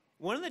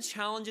One of the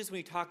challenges when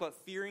we talk about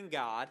fearing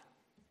God,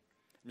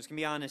 I'm just going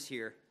to be honest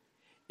here,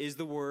 is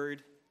the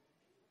word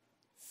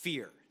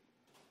fear.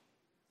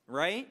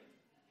 Right?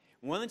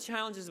 One of the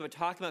challenges about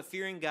talking about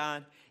fearing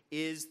God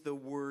is the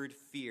word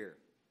fear.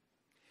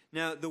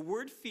 Now, the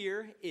word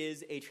fear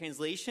is a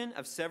translation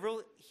of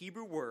several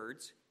Hebrew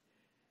words.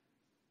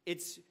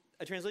 It's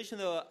a translation,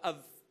 though,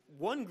 of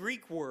one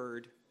Greek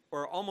word,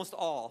 or almost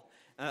all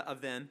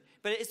of them,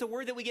 but it's a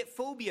word that we get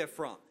phobia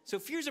from. So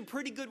fear is a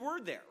pretty good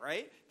word there,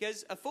 right?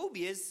 Because a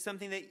phobia is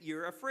something that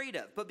you're afraid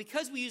of. But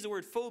because we use the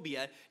word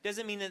phobia,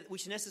 doesn't mean that we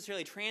should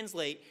necessarily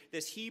translate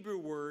this Hebrew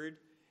word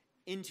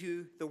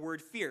into the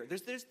word fear.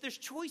 There's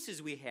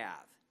choices we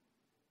have.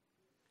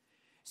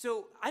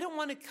 So I don't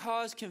want to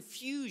cause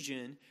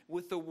confusion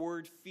with the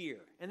word fear.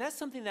 And that's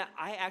something that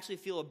I actually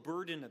feel a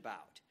burden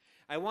about.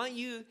 I want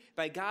you,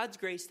 by God's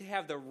grace, to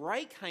have the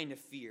right kind of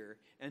fear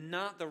and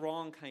not the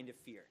wrong kind of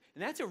fear.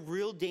 And that's a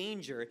real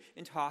danger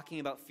in talking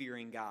about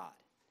fearing God,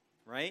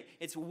 right?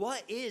 It's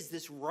what is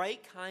this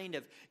right kind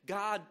of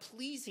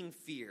God-pleasing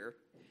fear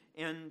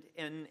and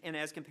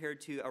as compared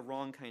to a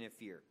wrong kind of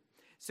fear.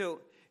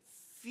 So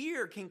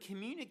fear can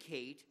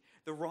communicate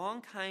the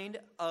wrong kind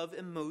of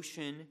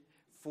emotion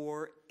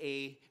for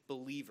a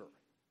believer,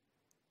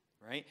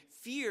 right?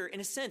 Fear, in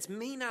a sense,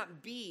 may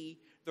not be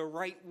the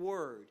right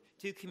word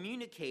to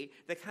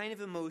communicate the kind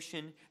of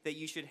emotion that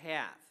you should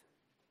have.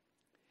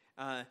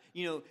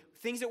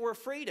 Things that we're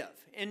afraid of.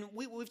 And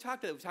we've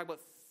talked about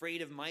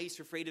afraid of mice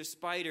or afraid of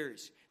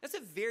spiders. That's a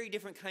very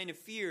different kind of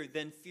fear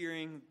than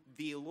fearing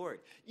the Lord.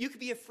 You could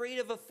be afraid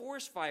of a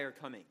forest fire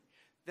coming.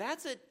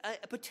 That's a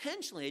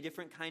potentially a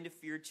different kind of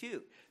fear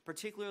too,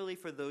 particularly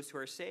for those who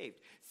are saved.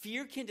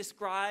 Fear can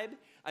describe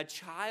a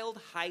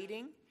child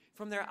hiding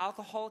from their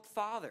alcoholic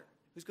father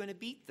who's going to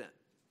beat them.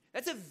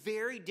 That's a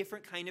very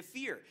different kind of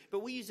fear. But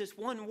we use this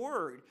one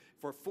word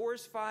for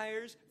forest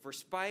fires, for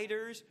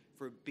spiders,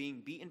 for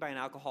being beaten by an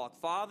alcoholic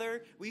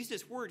father. We use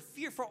this word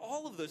fear for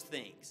all of those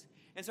things.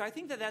 And so I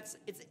think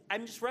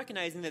I'm just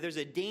recognizing that there's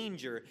a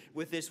danger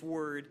with this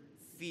word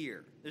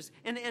fear.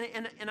 And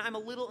I'm a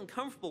little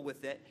uncomfortable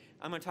with it.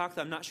 I'm going to talk,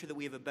 I'm not sure that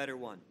we have a better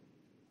one.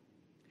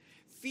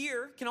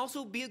 Fear can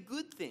also be a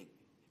good thing,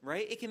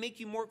 right? It can make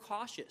you more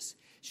cautious.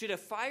 Should a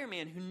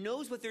fireman who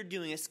knows what they're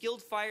doing, a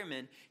skilled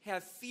fireman,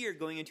 have fear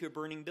going into a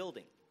burning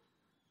building?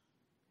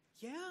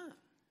 Yeah,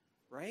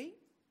 right?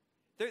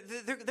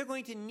 They're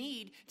going to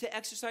need to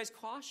exercise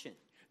caution.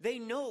 They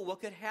know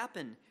what could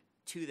happen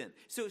to them.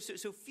 So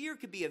fear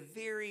could be a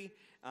very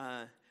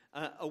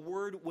a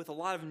word with a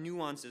lot of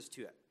nuances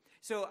to it.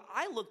 So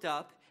I looked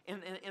up,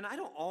 and I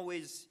don't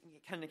always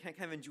kind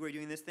of enjoy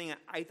doing this thing.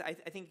 I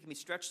think it can be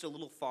stretched a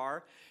little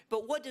far.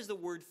 But what does the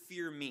word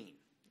fear mean?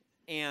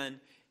 And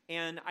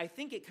I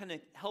think it kind of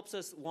helps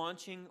us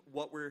launching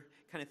what we're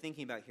kind of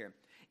thinking about here.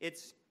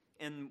 It's,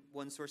 in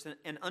one source,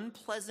 an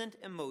unpleasant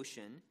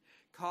emotion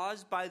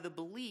caused by the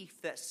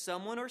belief that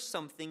someone or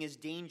something is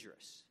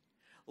dangerous,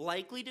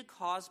 likely to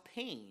cause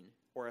pain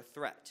or a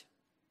threat.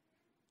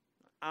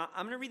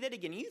 I'm going to read that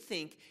again. You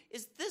think,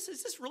 is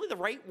this really the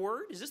right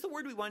word? Is this the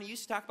word we want to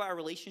use to talk about our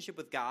relationship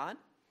with God?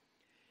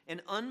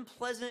 An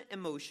unpleasant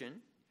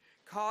emotion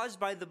caused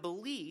by the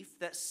belief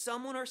that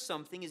someone or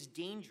something is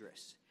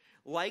dangerous,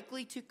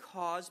 likely to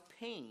cause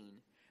pain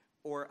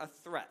or a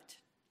threat.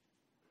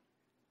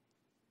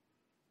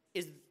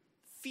 Is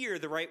fear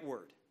the right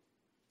word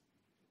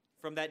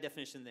from that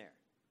definition there?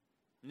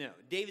 No.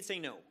 David's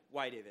saying no.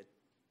 Why, David?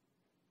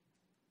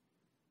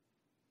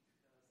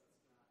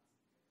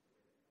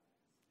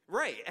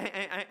 Right.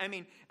 I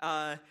mean,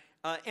 an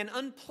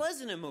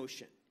unpleasant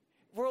emotion.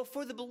 Well,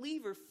 for the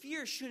believer,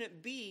 fear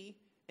shouldn't be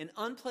an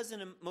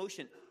unpleasant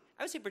emotion.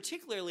 I would say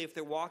particularly if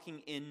they're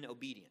walking in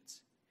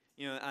obedience.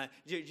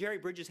 Jerry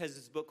Bridges has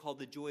this book called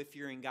The Joy of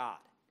Fearing God.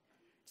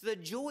 It's the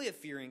joy of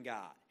fearing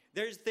God.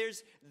 There's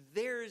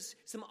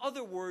some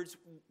other words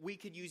we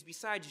could use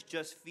besides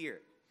just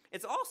fear.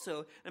 It's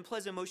also an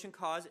unpleasant emotion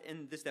caused,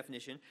 in this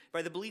definition,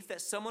 by the belief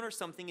that someone or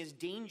something is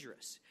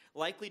dangerous,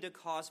 likely to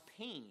cause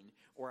pain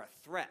or a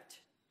threat.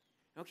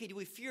 Okay, do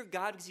we fear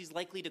God because he's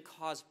likely to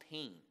cause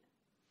pain?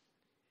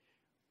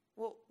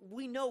 Well,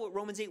 we know what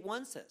Romans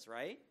 8:1 says,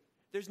 right?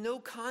 There's no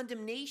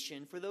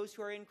condemnation for those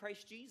who are in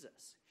Christ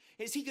Jesus.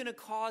 Is he going to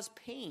cause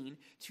pain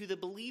to the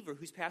believer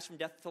who's passed from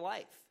death to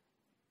life?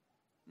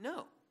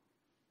 No.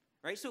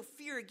 Right? So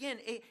fear, again,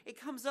 it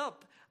comes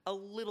up a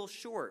little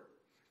short.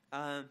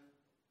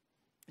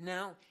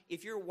 Now,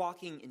 if you're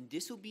walking in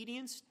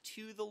disobedience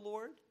to the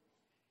Lord,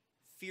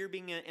 fear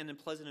being an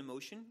unpleasant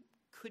emotion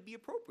could be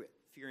appropriate,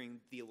 fearing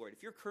the Lord.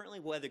 If you're currently,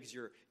 whether because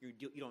you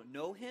don't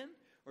know him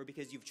or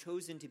because you've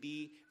chosen to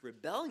be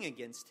rebelling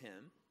against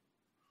him,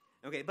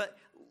 okay, but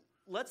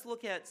let's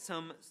look at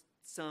some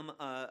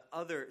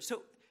other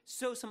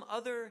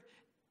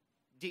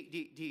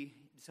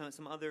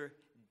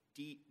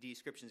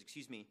descriptions.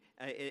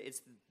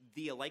 It's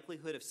the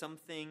likelihood of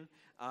something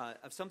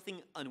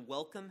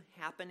unwelcome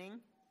happening.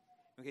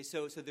 Okay,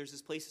 so there's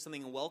this place of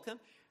something unwelcome.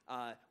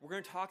 We're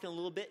going to talk in a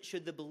little bit.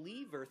 Should the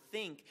believer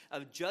think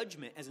of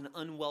judgment as an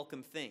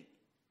unwelcome thing?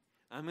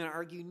 I'm going to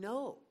argue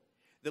no.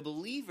 The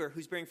believer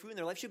who's bearing fruit in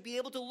their life should be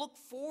able to look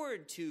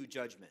forward to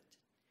judgment.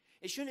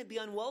 It shouldn't be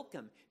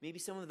unwelcome. Maybe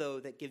some of though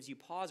that gives you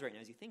pause right now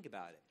as you think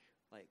about it.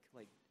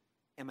 Like,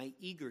 am I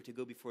eager to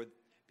go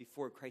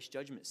before Christ's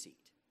judgment seat?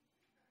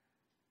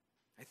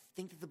 I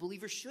think that the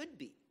believer should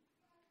be.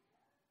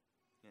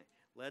 Yeah,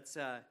 let's.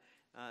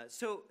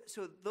 So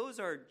those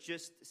are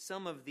just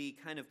some of the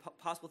kind of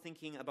possible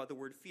thinking about the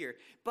word fear.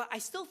 But I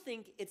still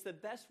think it's the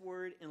best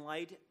word in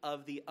light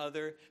of the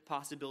other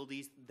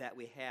possibilities that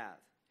we have.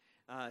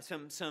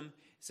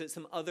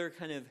 Some other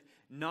kind of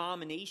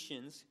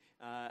nominations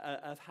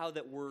of how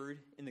that word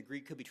in the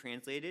Greek could be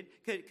translated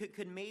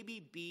could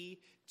maybe be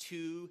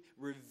to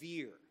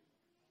revere.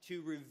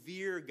 To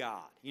revere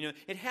God. You know,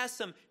 it has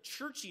some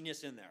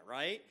churchiness in there,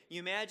 right? You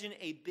imagine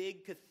a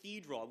big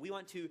cathedral. We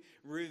want to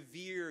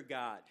revere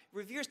God.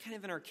 Revere is kind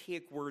of an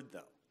archaic word,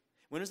 though.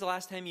 When was the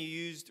last time you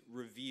used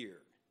revere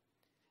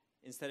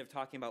instead of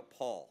talking about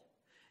Paul?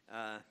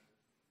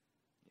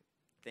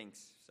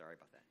 Thanks. Sorry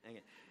about that.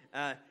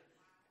 Okay.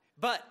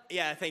 But,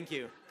 yeah, thank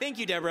you. Thank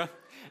you, Deborah.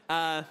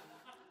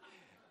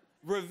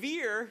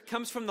 Revere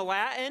comes from the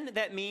Latin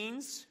that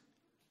means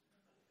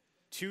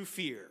to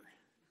fear.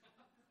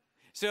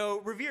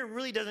 So revere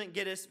really doesn't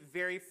get us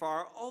very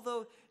far,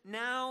 although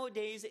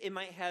nowadays it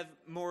might have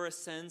more a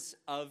sense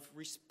of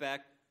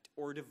respect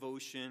or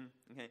devotion.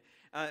 Okay,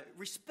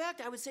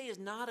 respect, I would say, is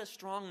not a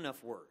strong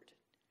enough word.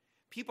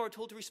 People are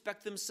told to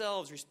respect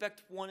themselves,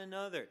 respect one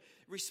another.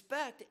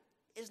 Respect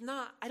is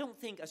not, I don't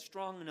think, a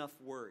strong enough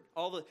word.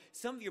 Although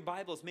some of your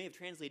Bibles may have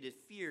translated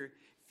fear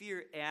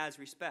as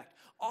respect.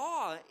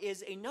 Awe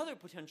is another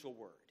potential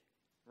word,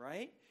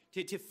 right?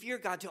 To fear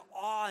God, to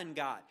awe in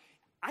God.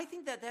 I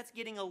think that that's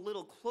getting a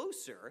little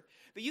closer,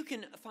 but you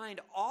can find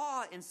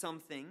awe in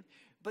something,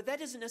 but that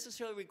doesn't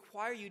necessarily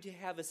require you to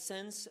have a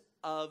sense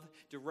of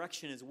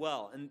direction as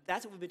well. And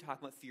that's what we've been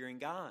talking about fearing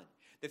God.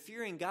 The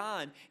fearing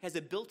God has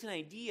a built-in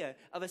idea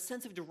of a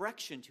sense of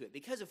direction to it.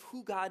 Because of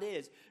who God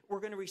is, we're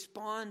going to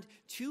respond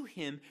to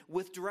him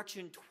with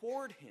direction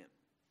toward him.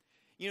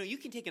 You know, you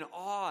can take an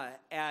awe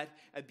at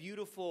a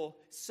beautiful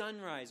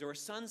sunrise or a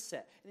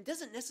sunset, and it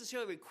doesn't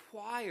necessarily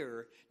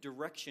require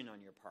direction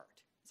on your part.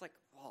 It's like,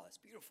 oh, that's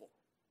beautiful,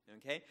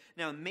 okay?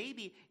 Now,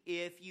 maybe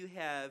if you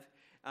have,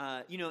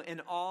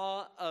 an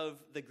awe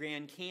of the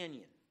Grand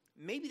Canyon,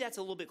 maybe that's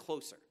a little bit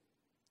closer,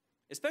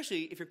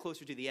 especially if you're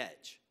closer to the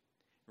edge,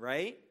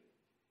 right?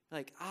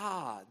 Like,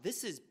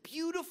 this is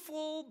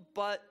beautiful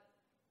but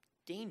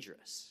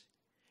dangerous.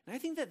 And I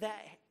think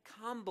that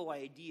combo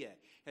idea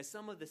has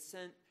some of the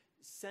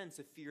sense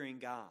of fearing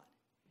God.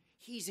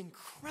 He's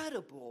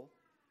incredible,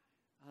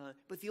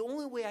 but the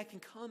only way I can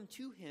come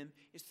to him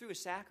is through a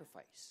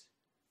sacrifice.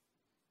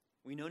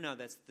 We know now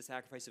that's the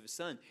sacrifice of his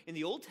son. In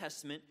the Old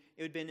Testament,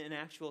 it would have been an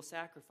actual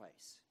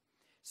sacrifice.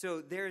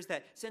 So there's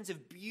that sense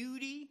of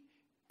beauty,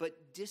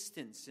 but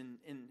distance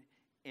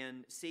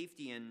and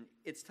safety. And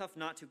it's tough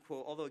not to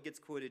quote, although it gets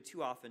quoted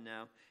too often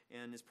now,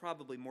 and it's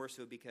probably more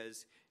so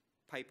because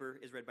Piper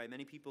is read by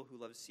many people who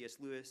love C.S.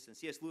 Lewis. And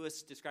C.S.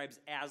 Lewis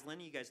describes Aslan.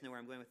 You guys know where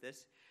I'm going with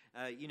this.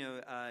 That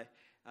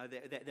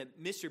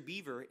Mr.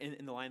 Beaver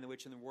in The Lion, the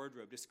Witch, and the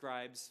Wardrobe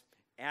describes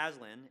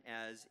Aslan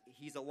as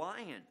he's a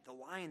lion,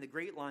 the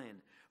great lion.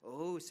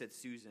 Oh, said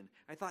Susan,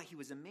 I thought he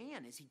was a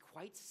man. Is he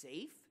quite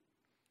safe?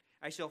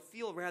 I shall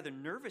feel rather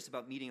nervous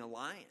about meeting a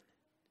lion.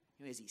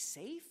 Is he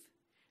safe?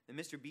 And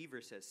Mr.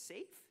 Beaver says,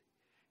 safe?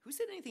 Who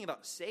said anything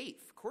about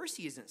safe? Of course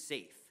he isn't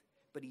safe,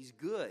 but he's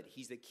good.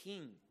 He's the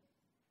king,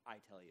 I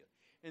tell you.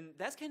 And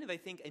that's kind of, I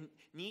think, a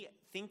neat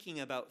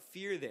thinking about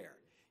fear there.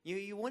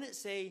 You wouldn't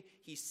say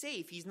he's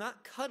safe. He's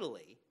not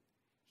cuddly.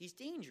 He's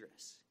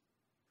dangerous.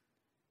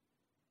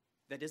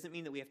 That doesn't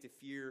mean that we have to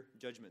fear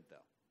judgment, though.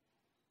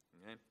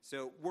 Okay?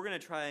 So we're going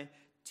to try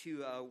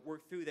to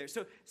work through there.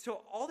 So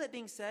all that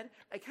being said,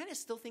 I kind of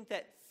still think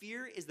that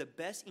fear is the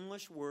best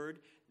English word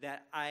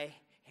that I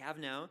have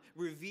now.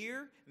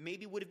 Revere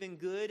maybe would have been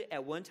good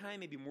at one time,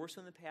 maybe more so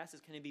in the past.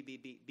 It's kind of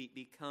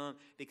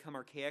become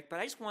archaic. But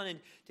I just wanted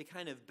to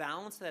kind of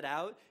balance that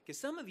out, because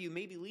some of you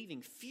may be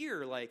leaving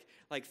fear, like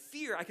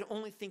fear, I can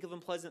only think of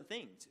unpleasant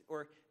things.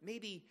 Or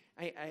maybe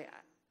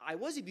I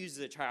was abused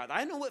as a child.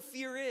 I know what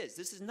fear is.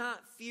 This is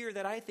not fear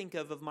that I think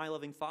of my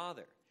loving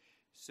Father.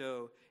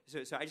 So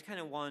I just kind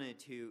of wanted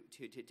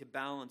to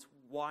balance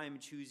why I'm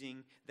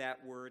choosing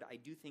that word. I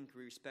do think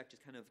respect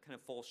just kind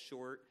of falls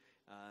short.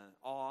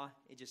 Awe,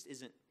 it just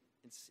isn't.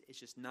 It's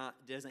just not.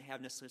 It doesn't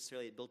have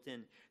necessarily built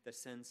in the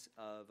sense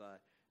of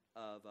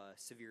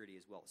severity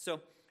as well.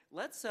 So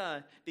let's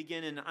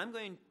begin, and I'm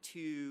going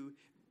to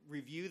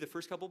review the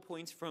first couple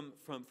points from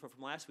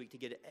last week to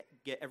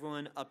get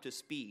everyone up to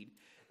speed.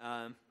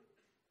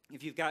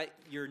 If you've got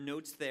your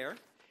notes there,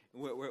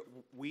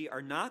 we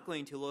are not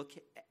going to look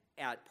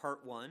at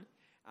part one.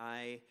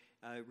 I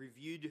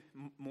reviewed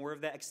more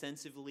of that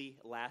extensively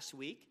last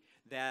week.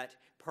 That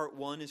part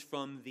one is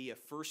from the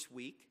first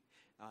week.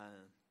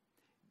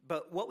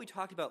 But what we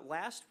talked about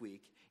last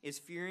week is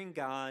fearing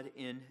God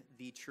in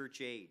the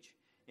church age.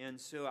 And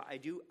so I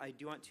do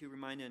want to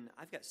remind, and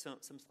I've got some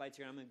slides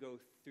here, and I'm going to go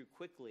through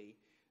quickly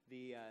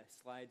the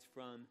slides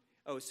from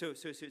So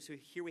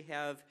here we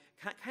have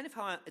kind of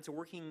how it's a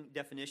working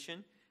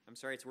definition. I'm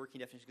sorry, it's a working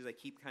definition because I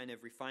keep kind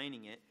of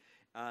refining it.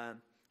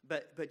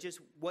 But just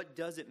what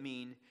does it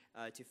mean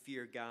to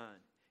fear God?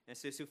 And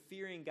so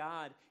fearing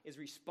God is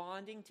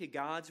responding to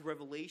God's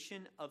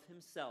revelation of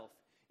himself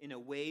in a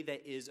way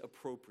that is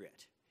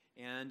appropriate.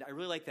 And I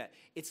really like that.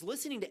 It's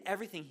listening to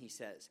everything he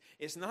says.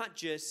 It's not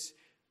just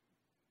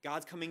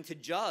God's coming to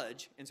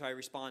judge, and so I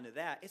respond to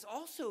that. It's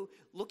also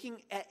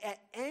looking at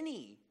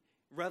any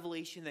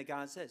revelation that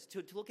God says,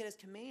 to look at his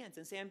commands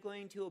and say, I'm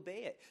going to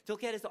obey it. To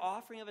look at his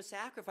offering of a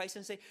sacrifice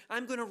and say,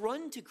 I'm going to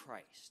run to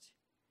Christ.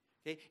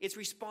 Okay? It's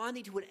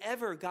responding to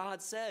whatever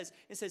God says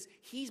and says,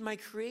 he's my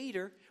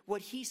creator.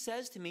 What he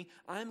says to me,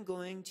 I'm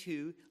going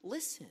to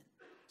listen.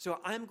 So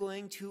I'm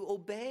going to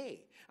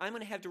obey. I'm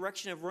going to have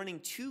direction of running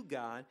to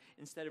God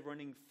instead of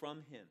running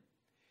from him.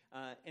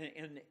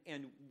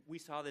 And we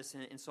saw this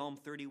in Psalm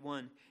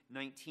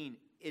 31:19.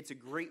 It's a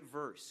great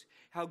verse.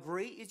 How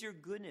great is your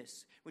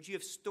goodness, which you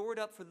have stored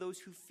up for those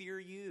who fear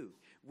you,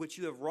 which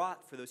you have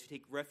wrought for those who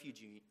take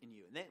refuge in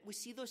you. And we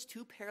see those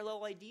two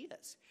parallel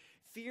ideas.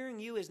 Fearing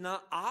you is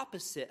not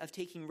opposite of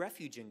taking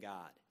refuge in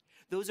God.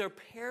 Those are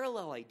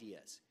parallel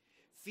ideas.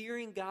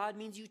 Fearing God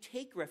means you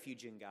take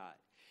refuge in God.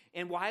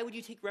 And why would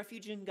you take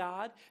refuge in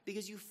God?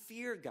 Because you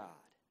fear God.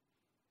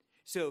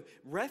 So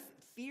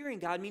fearing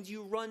God means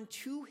you run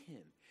to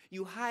him.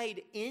 You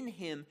hide in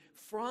him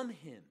from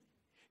him.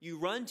 You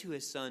run to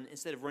his son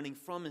instead of running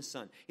from his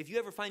son. If you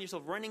ever find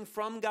yourself running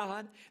from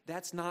God,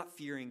 that's not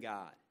fearing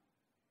God.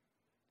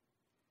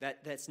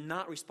 That's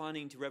not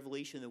responding to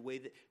revelation the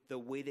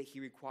way that he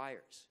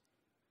requires.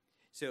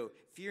 So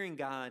fearing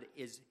God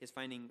is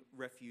finding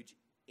refuge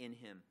in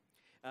him.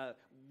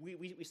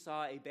 We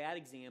saw a bad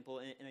example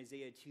in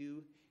Isaiah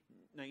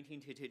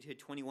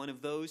 2:19-21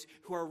 of those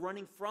who are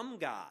running from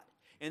God.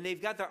 And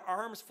they've got their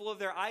arms full of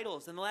their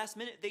idols. And the last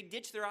minute, they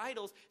ditch their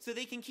idols so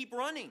they can keep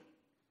running.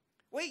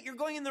 Wait, you're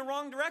going in the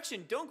wrong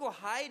direction. Don't go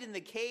hide in the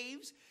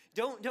caves.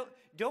 Don't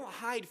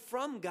hide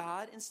from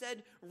God.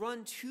 Instead,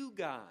 run to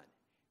God.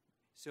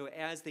 So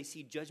as they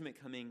see judgment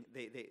coming,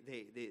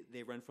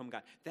 they run from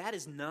God. That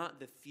is not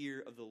the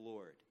fear of the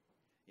Lord.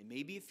 It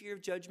may be a fear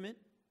of judgment,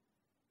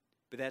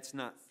 but that's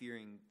not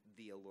fearing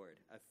the Lord.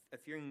 A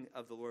fearing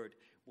of the Lord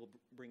will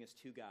bring us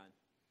to God.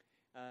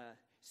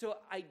 So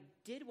I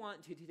did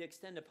want to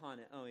extend upon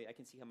it. Oh, I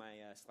can see how my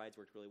slides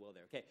worked really well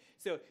there. Okay,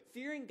 so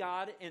fearing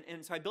God,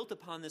 and so I built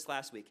upon this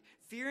last week.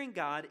 Fearing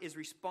God is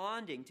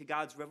responding to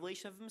God's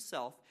revelation of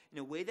himself in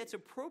a way that's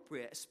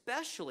appropriate,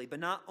 especially, but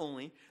not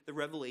only, the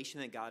revelation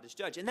that God is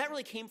judge. And that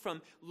really came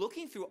from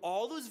looking through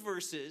all those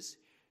verses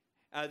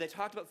that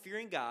talked about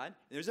fearing God. And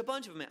there's a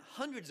bunch of them,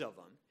 hundreds of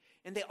them,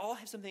 and they all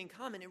have something in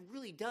common. It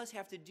really does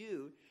have to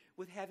do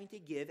with having to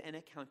give an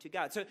account to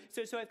God. So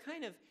I've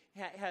kind of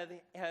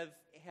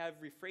have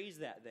rephrased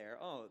that there.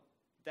 Oh,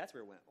 that's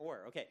where it went.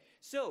 Okay.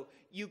 So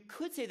you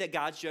could say that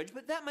God's judge,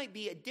 but that might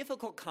be a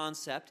difficult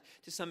concept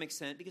to some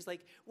extent because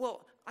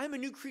I'm a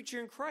new creature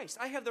in Christ.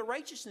 I have the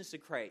righteousness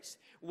of Christ.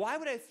 Why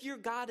would I fear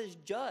God as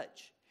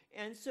judge?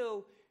 And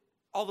so,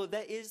 although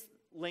that is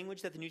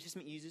language that the New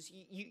Testament uses,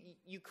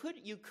 you could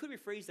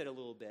rephrase that a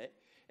little bit,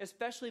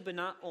 especially but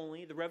not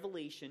only the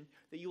revelation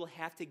that you will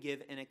have to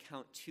give an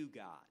account to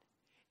God.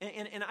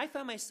 And I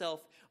found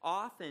myself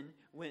often,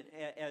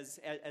 as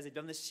I've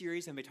done this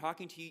series and been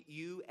talking to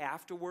you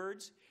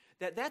afterwards,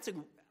 that's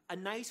a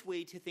nice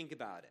way to think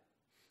about it.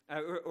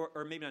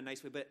 Or maybe not a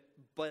nice way,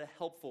 but a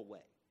helpful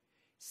way.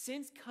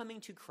 Since coming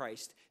to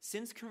Christ,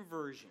 since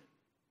conversion,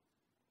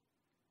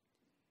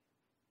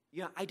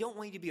 I don't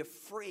want you to be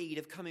afraid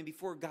of coming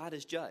before God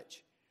as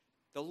judge.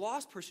 The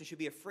lost person should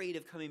be afraid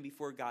of coming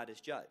before God as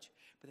judge.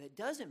 But that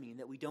doesn't mean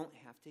that we don't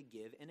have to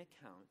give an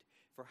account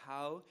for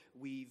how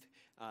we've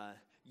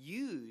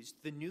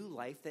used the new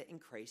life that in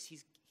Christ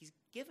he's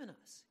given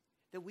us.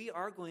 That we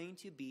are going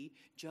to be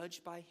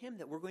judged by him,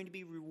 that we're going to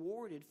be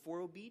rewarded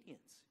for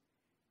obedience.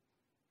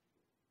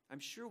 I'm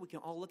sure we can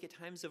all look at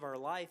times of our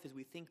life as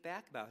we think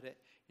back about it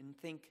and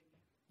think,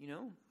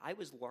 I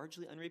was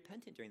largely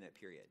unrepentant during that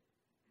period.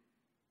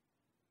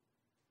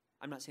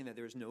 I'm not saying that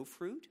there was no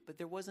fruit, but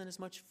there wasn't as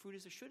much fruit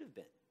as there should have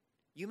been.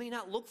 You may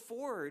not look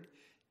forward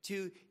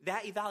to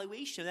that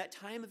evaluation, that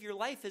time of your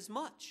life as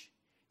much.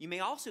 You may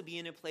also be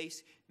in a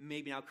place,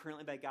 maybe now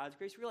currently by God's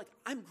grace, where you're like,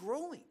 I'm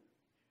growing.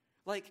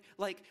 Like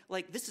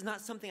this is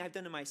not something I've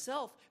done to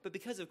myself, but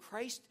because of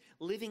Christ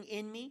living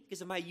in me,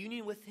 because of my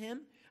union with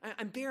him,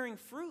 I'm bearing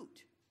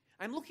fruit.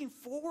 I'm looking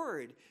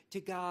forward to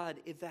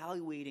God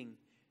evaluating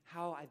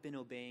how I've been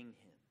obeying him.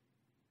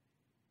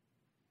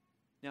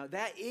 Now,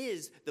 that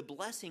is the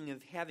blessing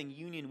of having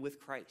union with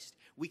Christ.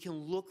 We can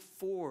look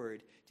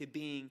forward to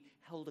being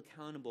held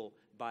accountable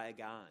by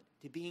God,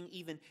 to being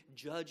even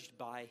judged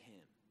by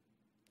him.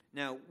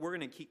 Now, we're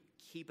going to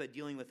keep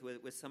dealing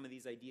with some of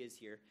these ideas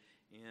here,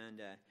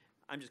 and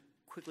I'm just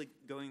quickly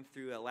going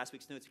through last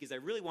week's notes because I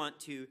really want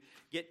to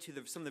get to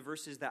some of the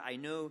verses that I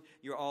know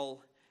you're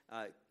all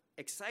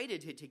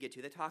excited to get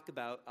to that talk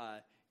about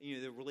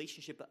the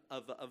relationship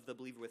of the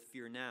believer with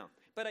fear now.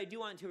 But I do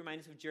want to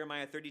remind us of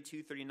Jeremiah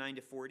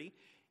 32:39-40.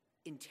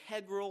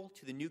 integral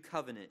to the new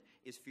covenant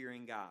is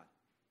fearing God.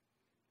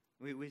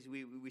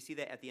 We see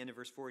that at the end of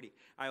verse 40.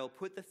 I will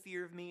put the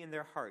fear of me in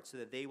their hearts so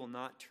that they will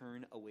not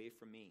turn away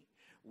from me.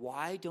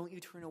 Why don't you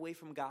turn away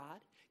from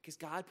God? Because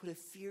God put a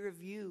fear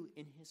of you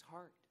in his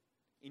heart,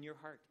 in your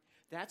heart.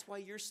 That's why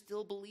you're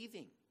still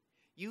believing.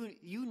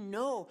 You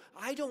know,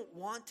 I don't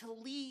want to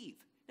leave.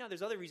 Now,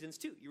 there's other reasons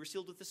too. You were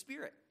sealed with the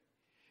Spirit.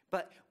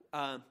 But,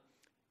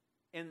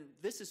 and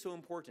this is so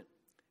important.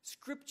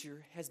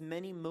 Scripture has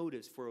many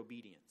motives for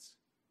obedience.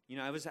 You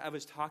know, I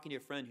was talking to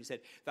a friend who said,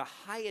 the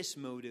highest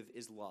motive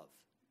is love.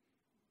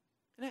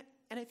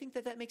 And I think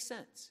that makes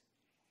sense.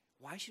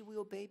 Why should we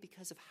obey?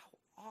 Because of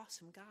how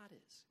awesome God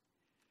is.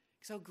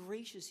 Because how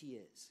gracious he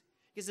is.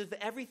 Because of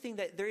everything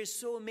that there is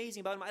so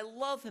amazing about him. I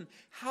love him.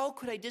 How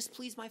could I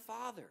displease my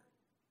Father?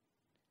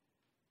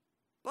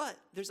 But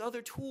there's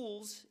other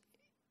tools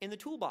in the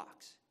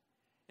toolbox.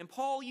 And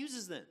Paul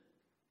uses them.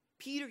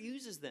 Peter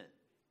uses them.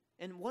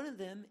 And one of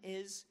them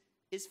is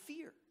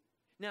fear.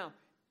 Now,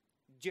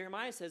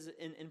 Jeremiah says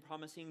in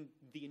promising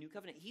the new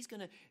covenant,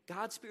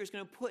 God's Spirit is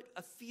going to put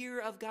a fear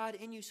of God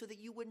in you so that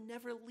you would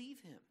never leave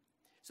him.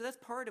 So that's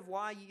part of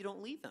why you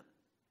don't leave them.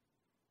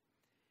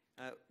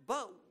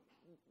 But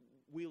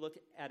we look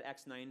at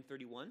Acts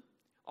 9:31.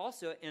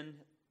 Also, and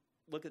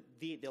look at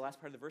the last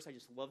part of the verse. I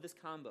just love this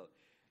combo.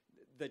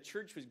 The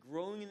church was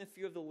growing in the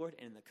fear of the Lord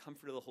and in the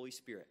comfort of the Holy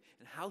Spirit.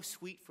 And how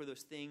sweet for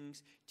those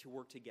things to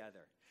work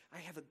together. I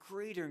have a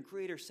greater and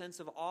greater sense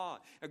of awe,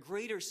 a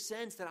greater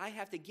sense that I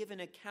have to give an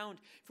account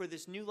for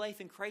this new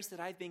life in Christ that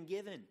I've been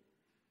given.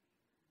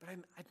 But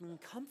I've been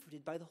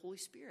comforted by the Holy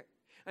Spirit.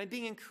 I'm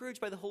being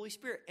encouraged by the Holy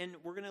Spirit. And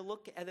we're going to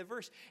look at the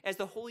verse. As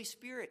the Holy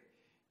Spirit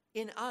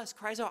in us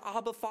cries out,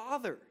 Abba,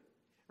 Father.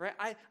 Right?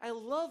 I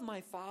love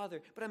my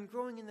Father, but I'm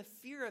growing in the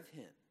fear of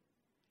him.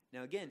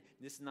 Now again,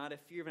 this is not a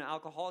fear of an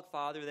alcoholic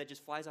father that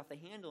just flies off the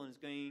handle and is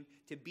going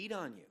to beat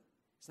on you.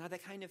 It's not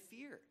that kind of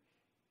fear.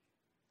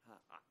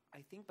 I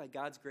think by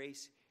God's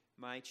grace,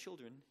 my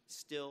children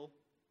still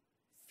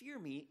fear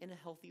me in a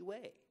healthy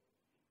way.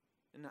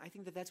 And I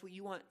think that that's what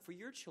you want for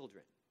your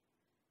children.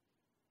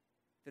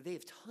 That they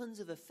have tons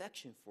of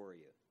affection for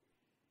you.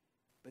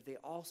 But they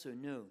also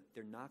know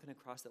they're not going to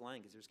cross that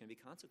line because there's going to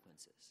be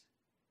consequences.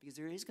 Because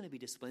there is going to be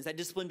discipline. Is that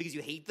discipline because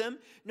you hate them?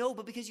 No,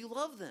 but because you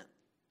love them.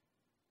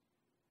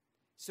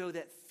 So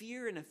that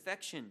fear and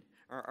affection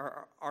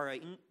are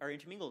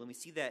intermingled. And we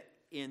see that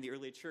in the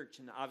early church.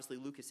 And obviously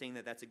Luke is saying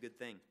that that's a good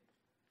thing.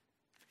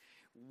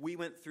 We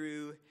went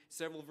through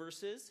several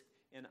verses,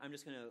 and I'm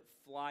just going to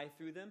fly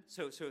through them.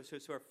 So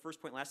our first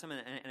point last time,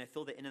 and I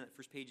filled it in on that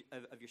first page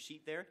of your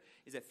sheet there,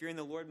 is that fearing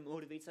the Lord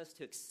motivates us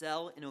to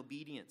excel in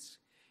obedience.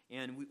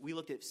 And we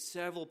looked at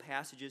several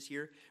passages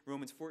here,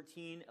 Romans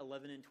 14,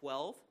 11, and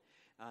 12.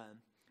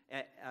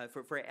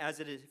 For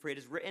it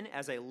is written,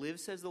 as I live,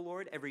 says the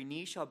Lord, every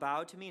knee shall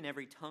bow to me, and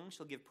every tongue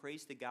shall give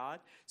praise to God.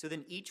 So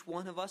then each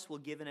one of us will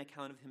give an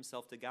account of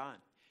himself to God.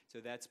 So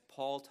that's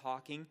Paul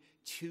talking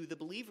to the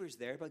believers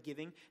there about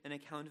giving an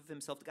account of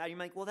himself to God. You're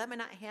like, well, that might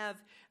not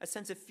have a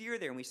sense of fear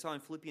there. And we saw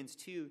in Philippians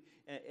 2,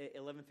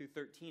 11 through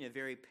 13, a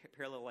very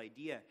parallel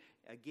idea.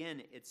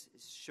 Again, it's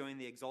showing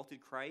the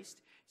exalted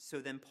Christ. So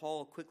then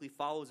Paul quickly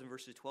follows in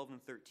verses 12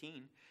 and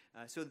 13.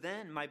 So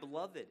then, my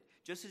beloved,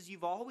 just as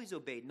you've always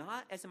obeyed,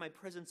 not as in my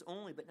presence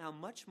only, but now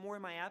much more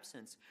in my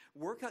absence,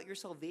 work out your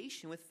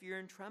salvation with fear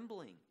and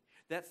trembling.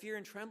 That fear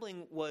and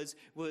trembling was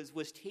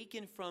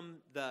taken from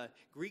the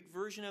Greek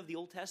version of the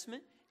Old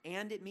Testament,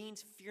 and it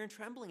means fear and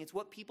trembling. It's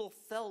what people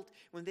felt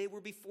when they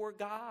were before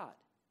God.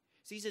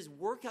 So he says,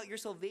 work out your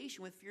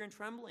salvation with fear and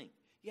trembling.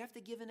 You have to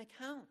give an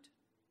account.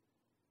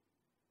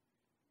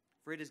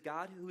 For it is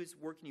God who is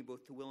working you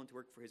both to will and to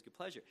work for his good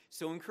pleasure.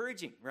 So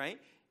encouraging, right?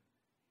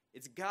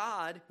 It's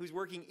God who's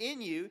working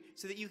in you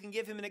so that you can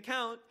give him an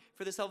account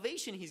for the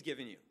salvation he's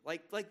given you.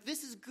 Like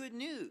this is good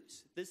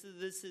news. This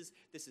is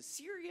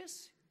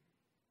serious.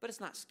 But it's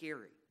not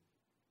scary,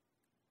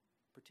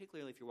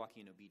 particularly if you're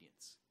walking in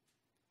obedience.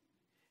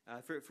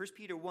 For 1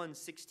 Peter 1,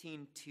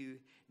 16 to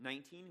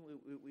 19,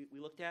 we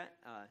looked at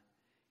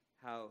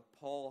how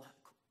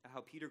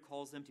Peter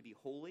calls them to be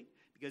holy,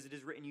 because it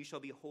is written, you shall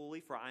be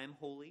holy, for I am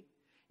holy.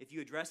 If you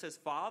address as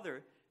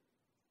Father,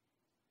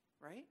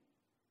 right?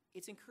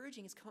 It's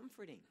encouraging, it's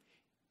comforting.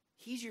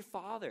 He's your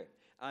Father.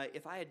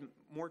 If I had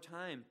more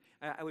time,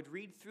 I would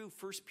read through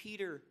 1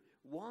 Peter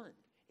 1.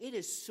 It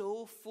is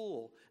so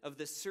full of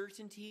the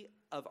certainty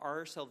of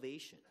our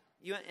salvation.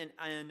 And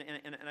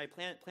I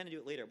plan to do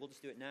it later. We'll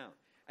just do it now.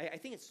 I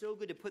think it's so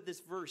good to put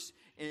this verse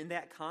in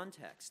that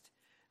context.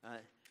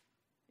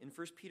 In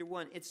 1 Peter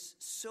 1, it's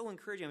so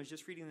encouraging. I was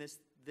just reading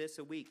this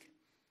a week.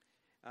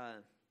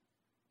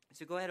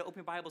 So go ahead and open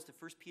your Bibles to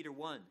 1 Peter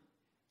 1. I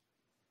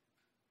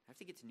have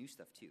to get to new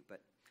stuff too,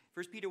 but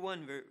 1 Peter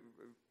 1,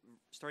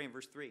 starting in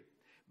verse 3.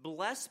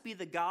 Blessed be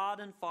the God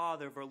and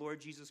Father of our Lord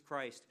Jesus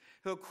Christ,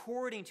 who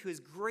according to his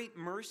great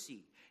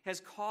mercy has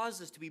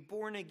caused us to be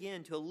born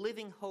again to a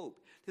living hope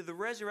through the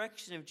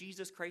resurrection of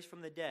Jesus Christ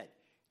from the dead.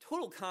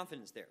 Total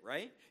confidence there,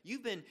 right?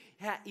 You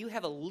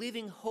have a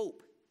living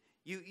hope.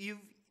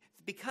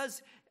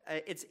 Because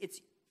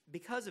it's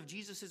because of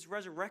Jesus'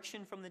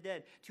 resurrection from the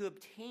dead, to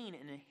obtain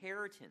an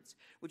inheritance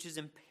which is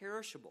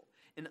imperishable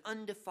and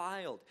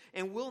undefiled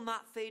and will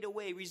not fade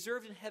away,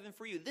 reserved in heaven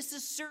for you. This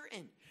is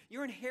certain.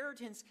 Your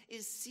inheritance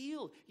is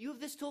sealed. You have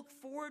this to look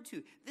forward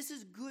to. This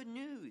is good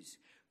news.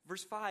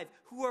 Verse 5,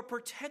 who are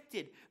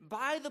protected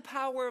by the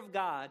power of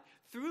God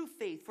through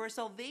faith for a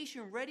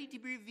salvation ready to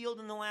be revealed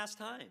in the last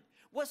time.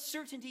 What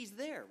certainty is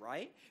there,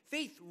 right?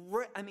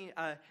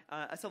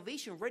 A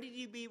salvation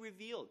ready to be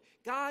revealed.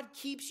 God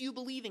keeps you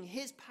believing.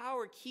 His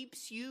power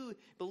keeps you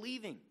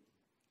believing.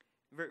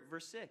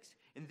 Verse 6,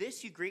 in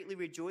this you greatly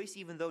rejoice,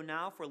 even though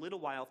now for a little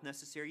while, if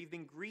necessary, you've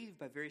been grieved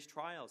by various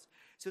trials,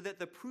 so that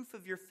the proof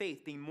of your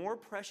faith, being more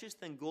precious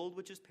than gold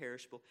which is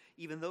perishable,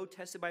 even though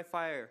tested by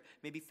fire,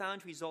 may be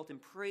found to result in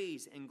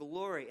praise and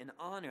glory and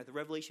honor, the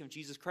revelation of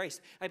Jesus Christ.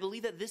 I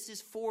believe that this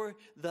is for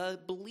the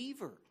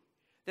believer,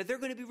 that they're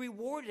going to be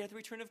rewarded at the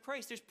return of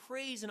Christ. There's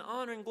praise and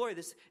honor and glory.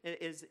 This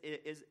is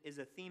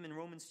a theme in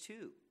Romans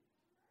 2.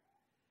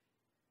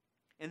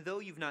 And though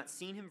you've not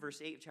seen him,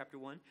 verse 8 of chapter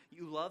 1,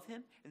 you love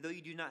him. And though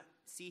you do not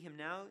see him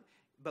now,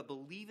 but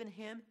believe in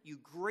him, you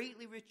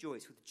greatly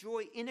rejoice with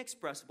joy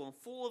inexpressible and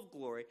full of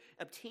glory,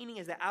 obtaining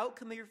as the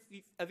outcome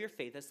of your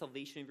faith the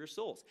salvation of your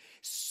souls.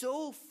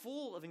 So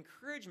full of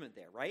encouragement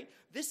there, right?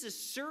 This is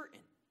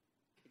certain.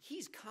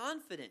 He's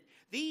confident.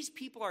 These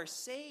people are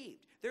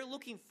saved. They're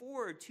looking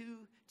forward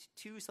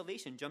to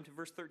salvation. Jump to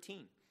verse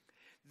 13.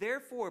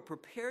 Therefore,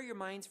 prepare your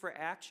minds for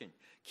action.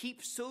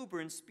 Keep sober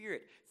in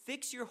spirit.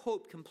 Fix your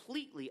hope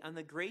completely on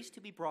the grace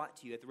to be brought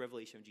to you at the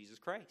revelation of Jesus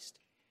Christ.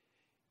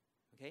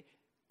 Okay?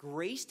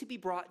 Grace to be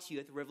brought to you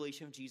at the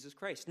revelation of Jesus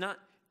Christ. Not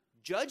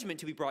judgment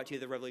to be brought to you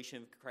at the revelation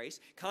of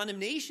Christ.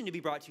 Condemnation to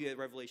be brought to you at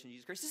the revelation of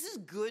Jesus Christ. This is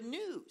good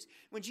news.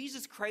 When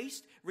Jesus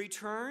Christ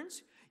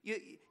returns,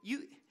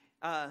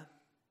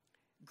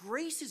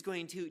 grace is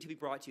going to be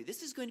brought to you.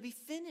 This is going to be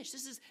finished.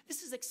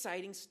 This is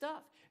exciting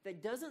stuff.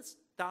 That doesn't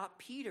stop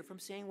Peter from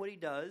saying what he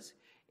does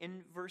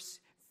in verse.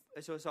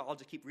 So I'll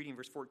just keep reading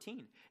verse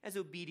 14. As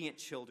obedient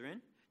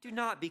children, do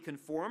not be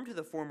conformed to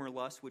the former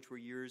lusts which were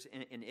yours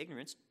in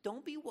ignorance.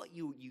 Don't be what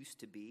you used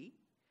to be,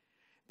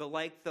 but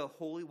like the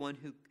Holy One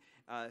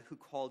who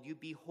called you,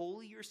 be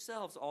holy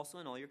yourselves also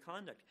in all your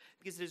conduct.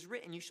 Because it is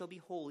written, you shall be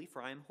holy,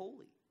 for I am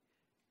holy.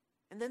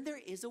 And then there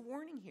is a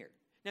warning here.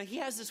 Now, he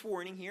has this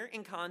warning here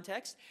in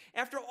context.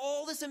 After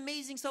all this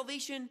amazing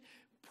salvation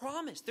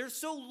promise, they're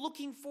so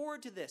looking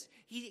forward to this.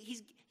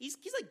 He's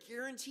like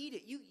guaranteed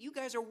it. You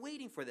guys are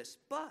waiting for this.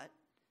 But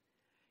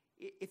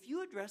if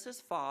you address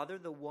as Father,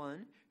 the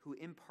one who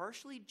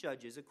impartially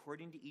judges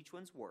according to each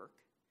one's work,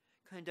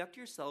 conduct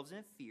yourselves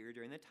in fear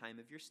during the time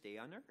of your stay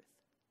on earth.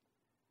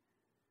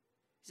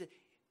 He said,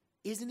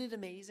 isn't it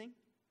amazing?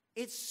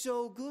 It's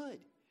so good.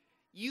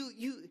 You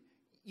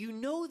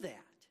know that.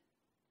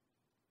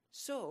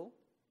 So,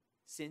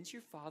 since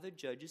your Father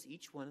judges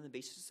each one on the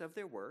basis of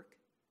their work,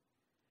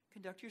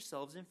 conduct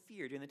yourselves in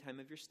fear during the time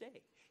of your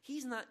stay.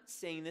 He's not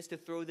saying this to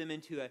throw them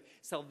into a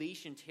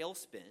salvation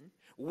tailspin.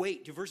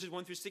 Wait, do verses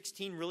 1 through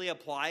 16 really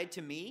apply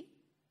to me?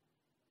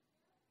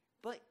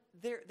 But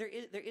there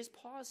is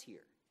pause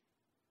here.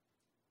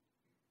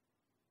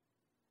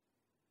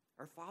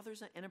 Our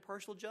Father's an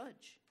impartial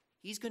judge.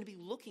 He's going to be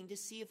looking to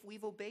see if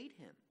we've obeyed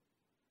him.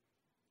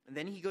 And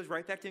then he goes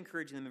right back to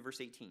encouraging them in verse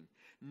 18.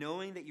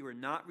 Knowing that you are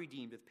not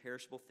redeemed with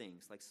perishable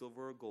things like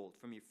silver or gold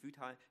from your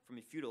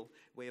futile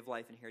way of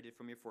life inherited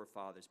from your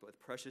forefathers, but with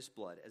precious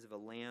blood as of a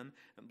lamb,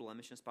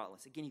 blemished and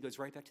spotless. Again, he goes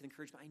right back to the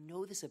encouragement. I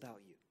know this about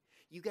you.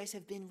 You guys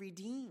have been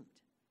redeemed.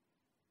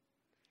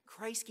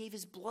 Christ gave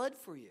his blood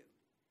for you.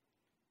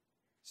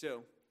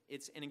 So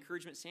it's an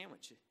encouragement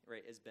sandwich,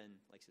 right? As Ben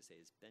likes to say.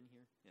 Is Ben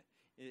here? Yeah.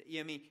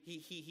 I mean,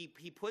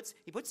 he puts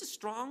a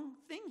strong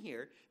thing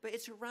here, but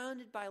it's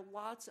surrounded by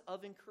lots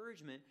of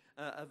encouragement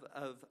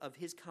of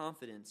his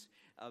confidence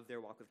of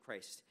their walk with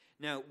Christ.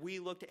 Now, we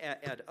looked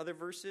at other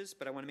verses,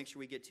 but I want to make sure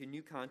we get to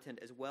new content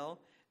as well.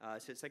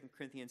 So 2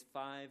 Corinthians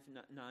 5,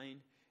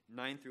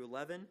 9 through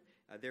 11.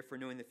 Therefore,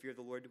 knowing the fear of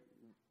the Lord,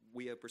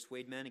 we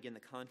persuade men. Again,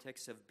 the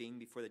context of being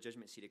before the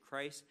judgment seat of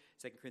Christ.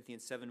 2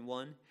 Corinthians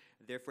 7:1.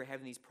 Therefore,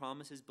 having these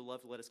promises,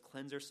 beloved, let us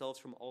cleanse ourselves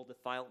from all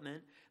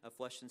defilement of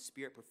flesh and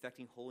spirit,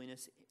 perfecting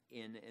holiness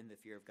in the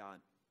fear of God.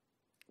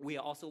 We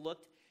also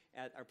looked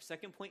at our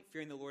second point,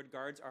 fearing the Lord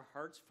guards our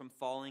hearts from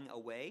falling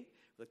away.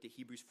 We looked at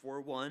Hebrews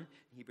 4:1 and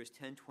Hebrews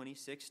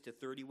 10:26 to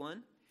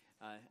 31.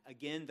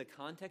 Again, the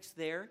context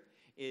there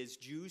is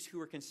Jews who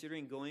are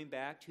considering going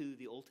back to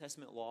the Old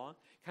Testament law,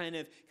 kind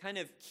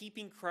of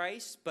keeping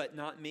Christ, but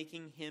not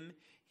making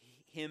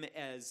him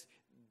as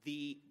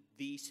the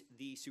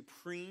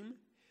supreme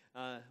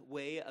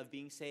way of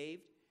being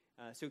saved.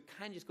 So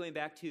kind of just going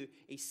back to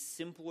a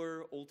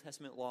simpler Old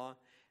Testament law.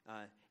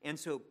 And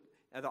so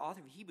the author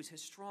of Hebrews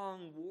has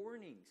strong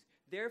warnings.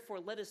 Therefore,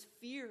 let us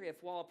fear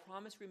if, while a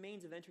promise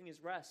remains of entering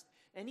his rest,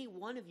 any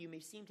one of you may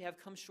seem to have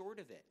come short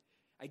of it.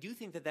 I do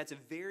think that that's a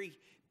very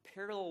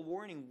parallel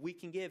warning we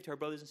can give to our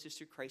brothers and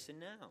sisters in Christ and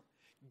now.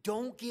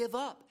 Don't give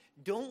up.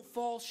 Don't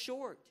fall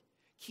short.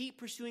 Keep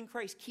pursuing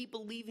Christ. Keep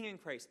believing in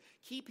Christ.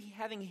 Keep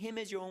having him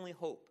as your only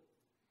hope.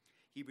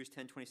 Hebrews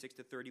 10:26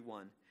 to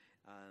 31.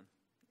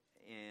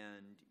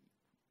 And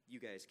you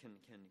guys can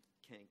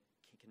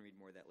read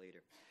more of that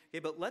later. Okay,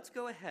 but let's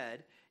go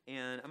ahead,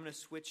 and I'm going to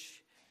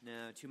switch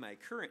now to my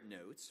current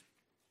notes.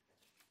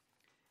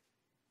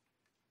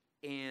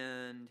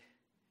 And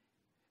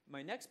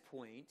my next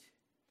point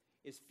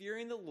is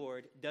fearing the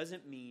Lord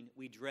doesn't mean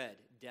we dread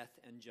death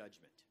and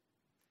judgment.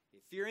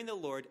 Okay, fearing the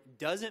Lord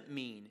doesn't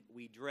mean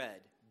we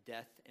dread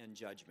death and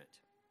judgment.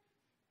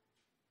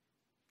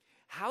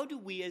 How do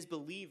we as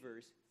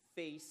believers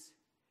face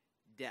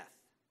death?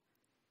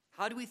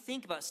 How do we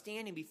think about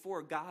standing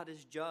before God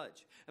as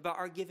judge, about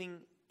our giving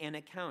an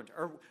account?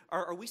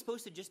 Are we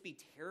supposed to just be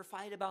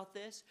terrified about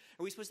this?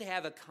 Are we supposed to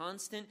have a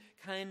constant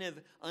kind of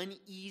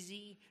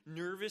uneasy,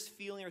 nervous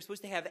feeling? Are we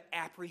supposed to have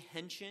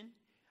apprehension?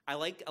 I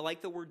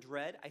like the word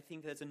dread. I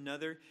think that's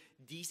another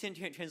decent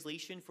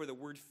translation for the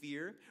word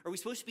fear. Are we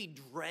supposed to be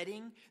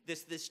dreading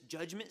this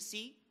judgment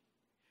seat?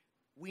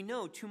 We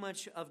know too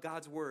much of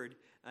God's word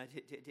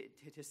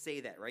to say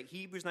that, right?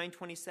 Hebrews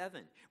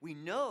 9:27. We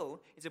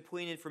know it's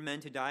appointed for men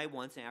to die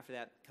once, and after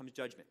that comes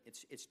judgment.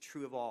 It's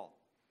true of all.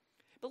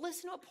 But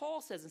listen to what Paul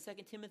says in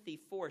 2 Timothy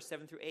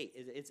 4:7 through 8.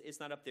 It's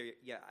not up there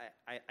yet.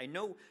 I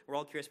know we're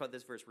all curious about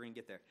this verse. We're going to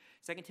get there.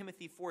 2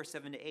 Timothy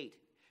 4:7 to 8.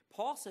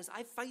 Paul says,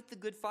 I fight the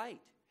good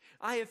fight.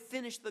 I have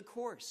finished the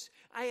course.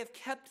 I have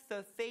kept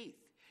the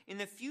faith. In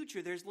the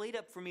future, there's laid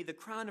up for me the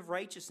crown of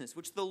righteousness,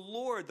 which the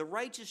Lord, the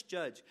righteous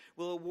judge,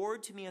 will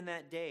award to me on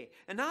that day.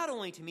 And not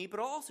only to me, but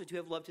also to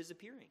have loved his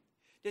appearing.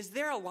 Is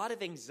there a lot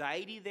of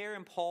anxiety there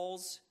in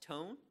Paul's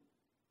tone?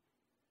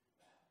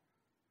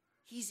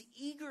 He's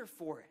eager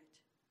for it.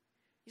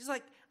 He's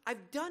like,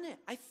 I've done it.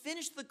 I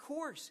finished the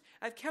course.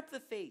 I've kept the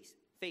faith.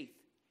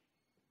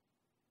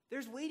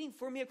 There's waiting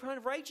for me a crown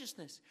of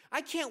righteousness.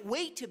 I can't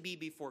wait to be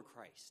before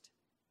Christ.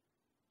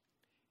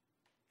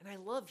 And I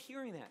love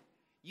hearing that.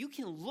 You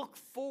can look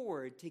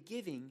forward to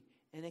giving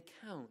an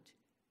account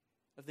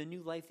of the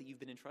new life that you've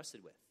been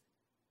entrusted with.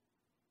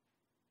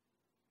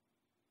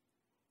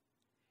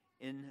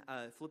 In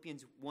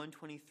Philippians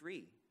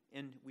 1:23,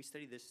 and we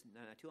studied this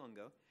not too long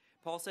ago,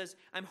 Paul says,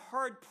 I'm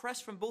hard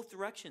pressed from both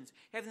directions,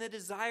 having the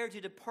desire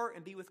to depart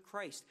and be with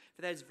Christ,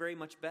 for that is very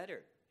much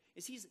better.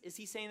 Is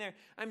he saying there,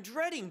 I'm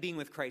dreading being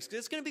with Christ, because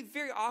it's going to be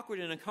very awkward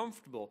and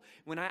uncomfortable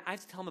when I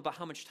have to tell him about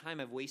how much time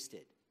I've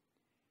wasted,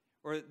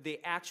 or the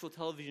actual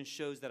television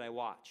shows that I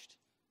watched.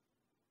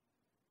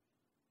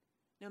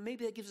 Now,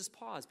 maybe that gives us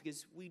pause,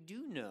 because we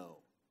do know,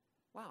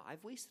 wow,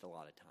 I've wasted a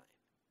lot of time.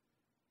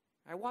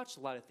 I watched a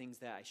lot of things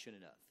that I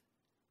shouldn't have.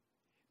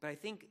 But I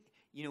think,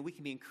 we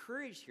can be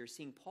encouraged here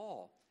seeing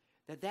Paul,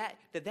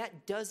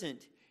 that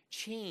doesn't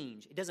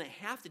change. It doesn't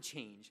have to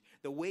change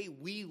the way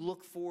we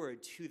look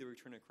forward to the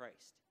return of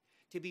Christ.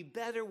 To be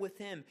better with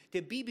him,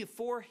 to be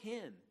before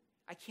him.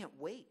 I can't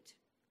wait.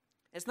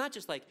 It's not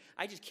just like,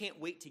 I just can't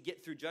wait to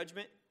get through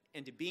judgment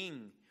and to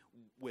being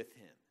with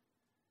him.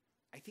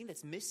 I think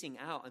that's missing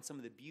out on some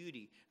of the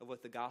beauty of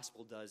what the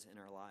gospel does in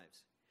our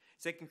lives.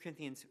 2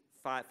 Corinthians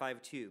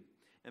 5:2.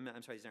 I'm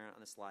sorry, these aren't on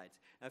the slides.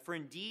 For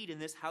indeed in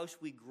this house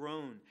we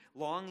groan,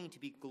 longing to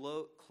be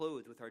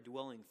clothed with our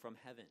dwelling from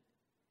heaven.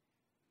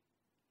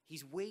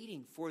 He's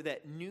waiting for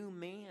that new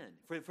man,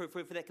 for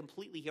that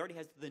completely, he already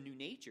has the new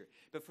nature,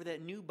 but for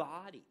that new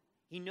body.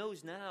 He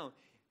knows now,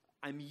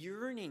 I'm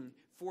yearning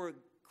for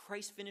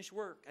Christ's finished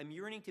work. I'm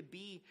yearning to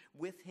be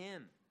with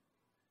him.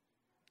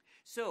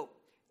 So,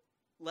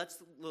 let's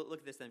look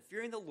at this then.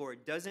 Fearing the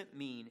Lord doesn't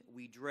mean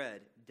we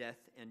dread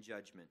death and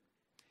judgment.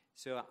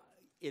 So,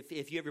 if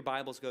you have your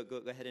Bibles, go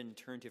ahead and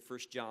turn to 1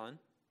 John.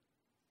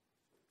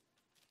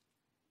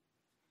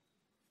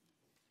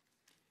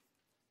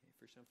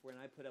 1 John 4, and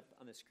I put up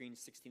on the screen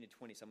 16 to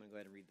 20, so I'm going to go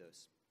ahead and read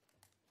those.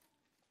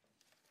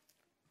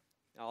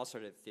 I'll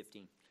start at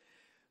 15.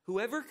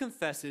 Whoever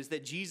confesses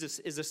that Jesus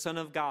is the Son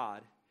of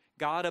God,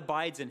 God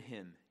abides in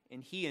him,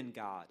 and he in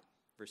God.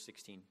 Verse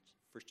 16,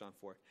 1 John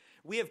 4.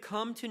 We have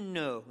come to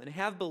know and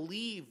have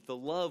believed the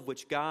love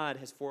which God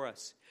has for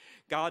us.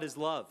 God is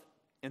love,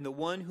 and the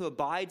one who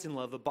abides in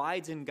love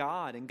abides in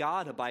God, and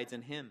God abides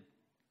in him.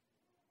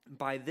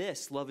 By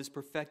this, love is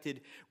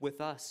perfected with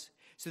us,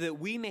 so that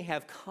we may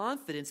have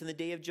confidence in the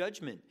day of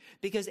judgment.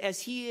 Because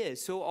as he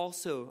is, so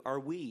also are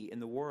we in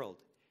the world.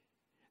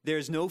 There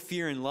is no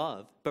fear in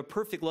love, but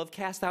perfect love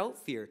casts out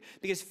fear,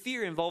 because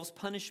fear involves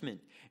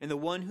punishment, and the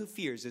one who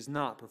fears is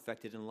not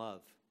perfected in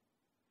love.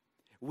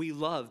 We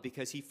love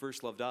because he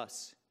first loved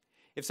us.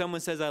 If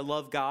someone says, I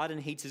love God and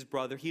hates his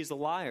brother, he is a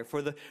liar.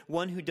 For the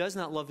one who does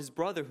not love his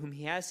brother whom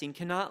he has seen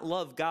cannot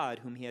love God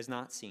whom he has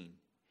not seen.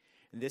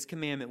 And this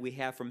commandment we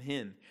have from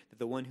him, that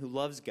the one who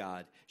loves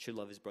God should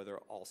love his brother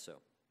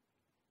also.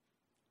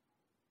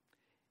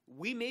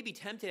 We may be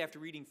tempted after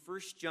reading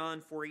 1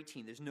 John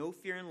 4:18. There's no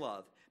fear in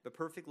love, but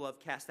perfect love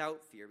casts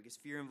out fear, because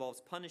fear involves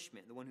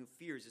punishment. The one who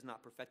fears is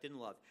not perfected in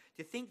love.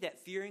 To think that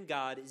fearing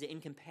God is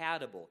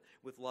incompatible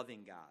with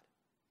loving God.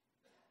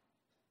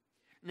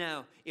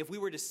 Now, if we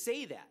were to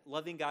say that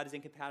loving God is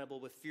incompatible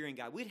with fearing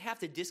God, we'd have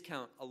to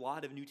discount a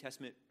lot of New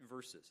Testament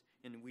verses,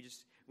 and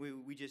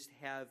we just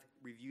have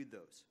reviewed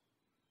those.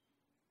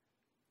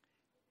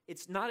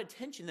 it's not a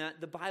tension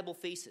that the Bible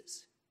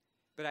faces.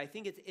 But I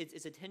think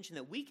it's a tension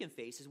that we can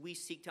face as we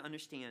seek to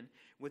understand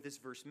what this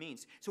verse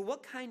means. So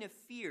what kind of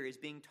fear is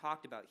being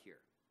talked about here?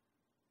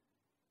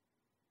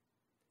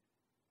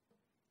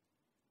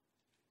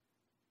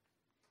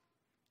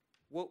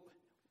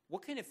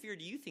 What kind of fear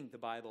do you think the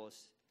Bible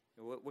is?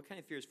 What kind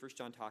of fear is 1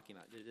 John talking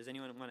about? Does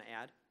anyone want to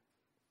add?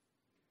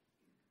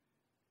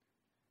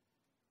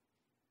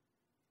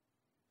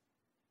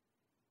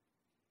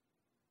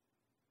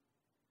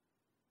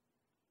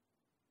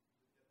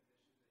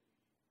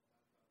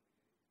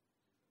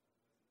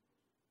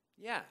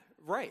 Yeah,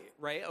 right.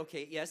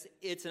 Okay, yes,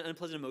 it's an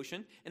unpleasant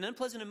emotion. An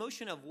unpleasant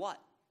emotion of what?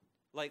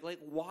 Like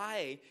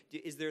why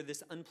is there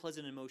this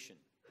unpleasant emotion?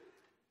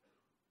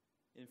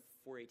 In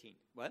 4:18.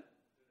 What?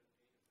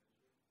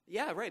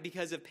 Yeah, right,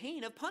 because of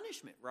pain of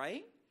punishment,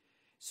 right?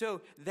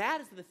 So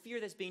that is the fear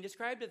that's being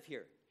described of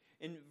here.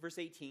 In verse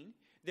 18,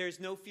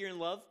 there's no fear in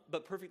love,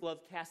 but perfect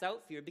love casts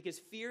out fear, because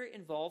fear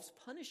involves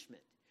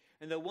punishment.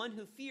 And the one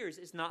who fears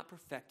is not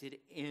perfected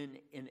in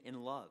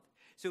love.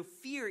 So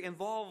fear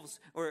involves,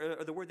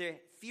 or the word there,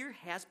 fear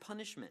has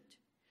punishment.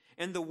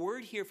 And the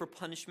word here for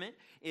punishment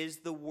is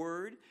the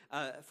word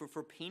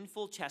for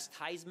painful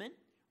chastisement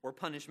or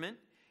punishment.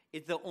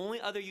 It's the only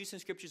other use in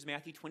Scripture is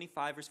Matthew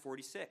 25, verse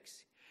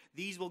 46.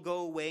 These will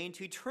go away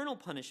into eternal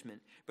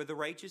punishment, but the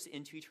righteous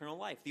into eternal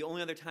life. The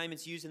only other time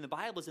it's used in the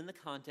Bible is in the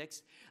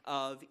context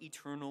of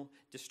eternal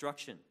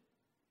destruction.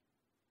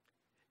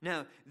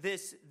 Now,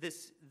 this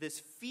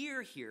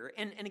fear here,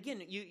 and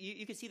again,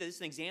 you can see that this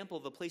is an example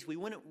of a place we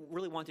wouldn't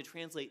really want to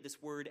translate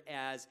this word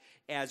as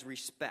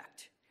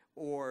respect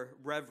or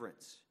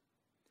reverence.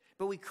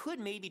 But we could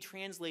maybe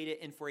translate it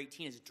in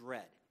 4:18 as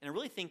dread. And I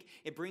really think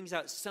it brings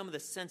out some of the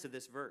sense of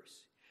this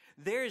verse.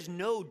 There is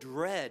no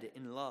dread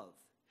in love,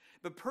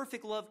 but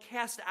perfect love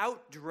casts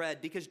out dread,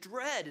 because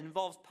dread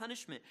involves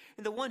punishment,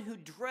 and the one who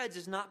dreads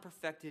is not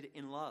perfected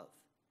in love.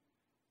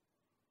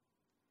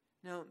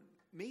 Now,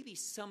 maybe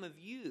some of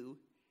you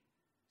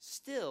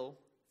still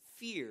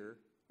fear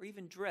or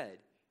even dread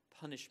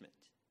punishment.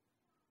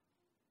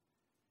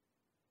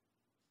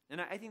 And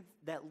I think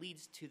that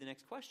leads to the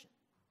next question.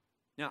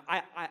 Now,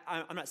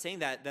 I'm not saying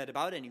that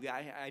about any of you.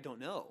 I don't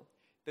know.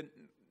 But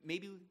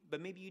maybe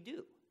you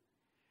do.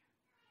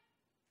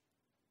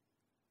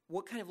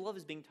 What kind of love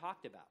is being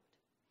talked about?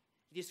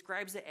 He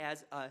describes it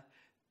as a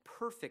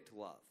perfect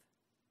love.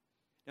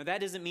 Now,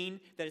 that doesn't mean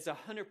that it's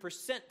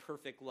 100%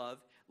 perfect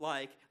love,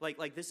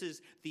 like this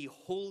is the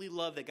holy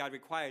love that God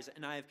requires,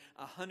 and I've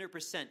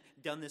 100%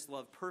 done this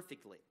love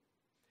perfectly.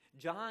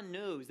 John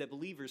knows that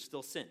believers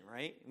still sin,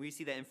 right? We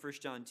see that in 1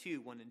 John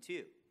 2, 1 and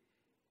 2.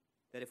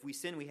 That if we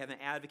sin, we have an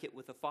advocate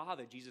with the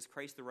Father, Jesus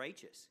Christ the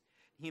righteous.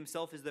 He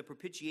himself is the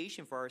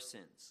propitiation for our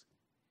sins.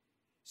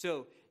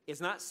 So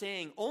it's not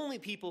saying only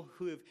people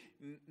who have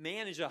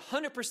managed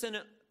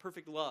 100%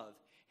 perfect love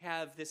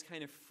have this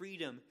kind of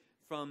freedom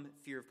from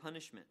fear of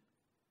punishment.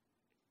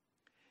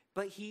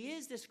 But he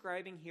is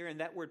describing here, and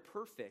that word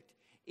perfect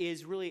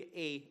is really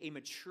a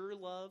mature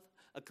love,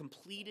 a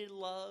completed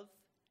love,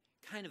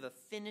 kind of a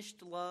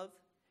finished love.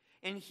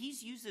 And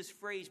he's used this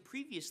phrase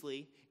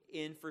previously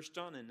in 1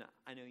 John, and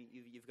I know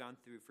you've gone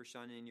through 1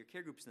 John in your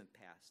care groups in the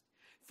past.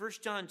 1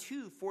 John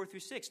 2, 4 through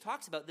 6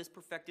 talks about this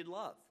perfected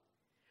love.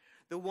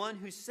 The one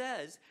who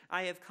says,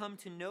 I have come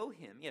to know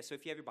him. Yeah, so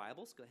if you have your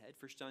Bibles, go ahead.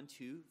 1 John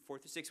 2, 4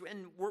 through 6.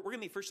 And we're going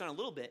to be 1 John a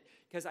little bit,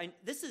 because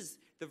this is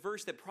the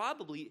verse that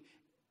probably,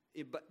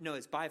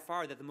 it's by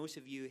far that the most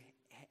of you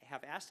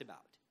have asked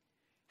about.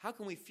 How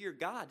can we fear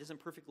God? Doesn't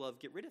perfect love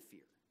get rid of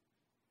fear?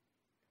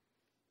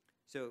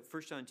 So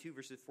 1 John 2,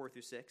 verses 4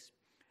 through 6.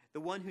 The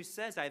one who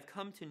says, I have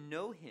come to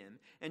know him,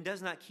 and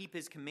does not keep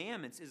his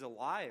commandments is a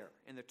liar,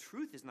 and the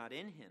truth is not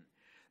in him.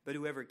 But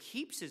whoever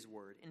keeps his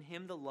word, in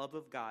him the love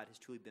of God has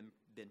truly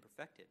been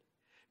perfected.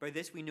 By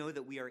this we know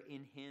that we are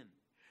in him.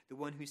 The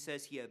one who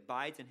says he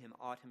abides in him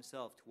ought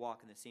himself to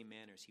walk in the same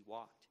manner as he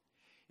walked.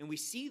 And we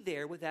see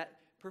there what that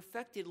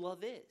perfected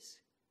love is.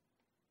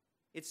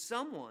 It's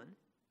someone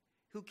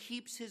who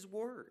keeps his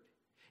word.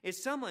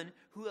 It's someone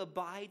who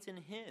abides in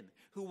him,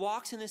 who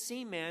walks in the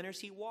same manner as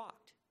he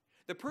walked.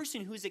 The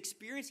person who's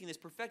experiencing this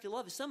perfected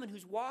love is someone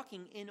who's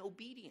walking in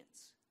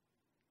obedience.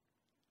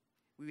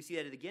 We see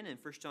that again in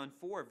 1 John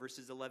 4,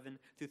 verses 11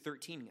 through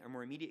 13, a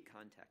more immediate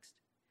context.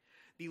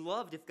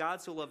 Beloved, if God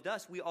so loved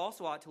us, we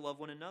also ought to love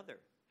one another.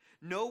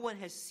 No one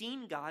has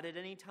seen God at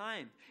any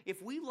time.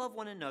 If we love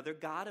one another,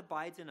 God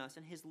abides in us,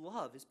 and his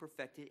love is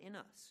perfected in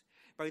us.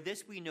 By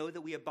this we know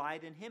that we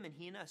abide in him and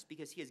he in us,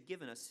 because he has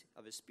given us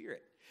of his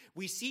Spirit.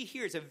 We see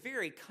here it's a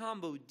very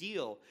combo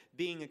deal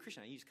being a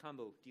Christian. I use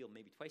combo deal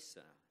maybe twice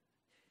now.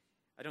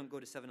 I don't go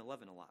to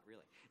 7-Eleven a lot,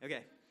 really.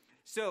 Okay,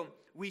 so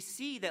we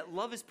see that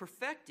love is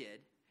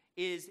perfected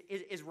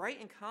is right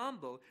in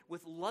combo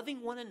with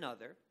loving one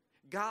another,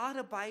 God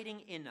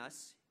abiding in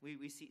us.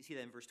 We see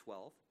that in verse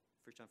 12,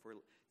 1 John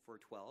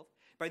 4:12.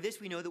 By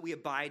this we know that we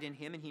abide in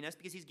him and he in us,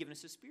 because he's given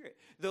us his Spirit.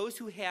 Those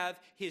who have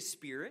his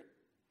Spirit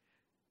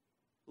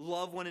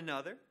love one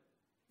another.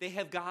 They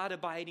have God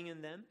abiding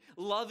in them.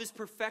 Love is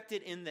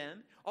perfected in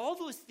them. All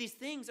these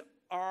things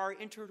are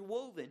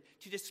interwoven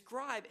to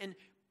describe, and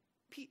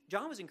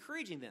John was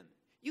encouraging them.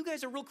 You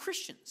guys are real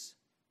Christians.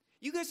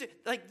 You guys are,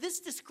 like, this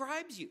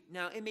describes you.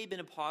 Now, it may have been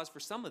a pause for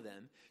some of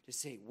them to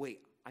say, wait,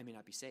 I may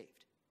not be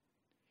saved.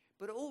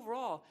 But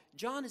overall,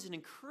 John is an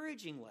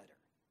encouraging letter.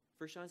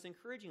 First John is an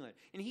encouraging letter.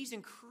 And he's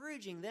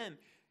encouraging them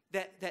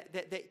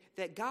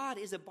that God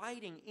is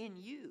abiding in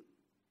you.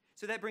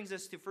 So that brings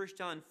us to 1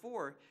 John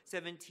 4,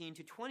 17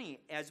 to 20,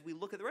 as we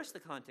look at the rest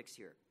of the context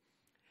here.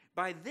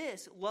 By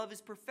this, love is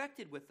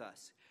perfected with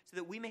us, so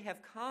that we may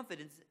have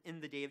confidence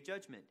in the day of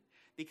judgment.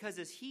 Because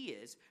as he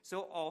is,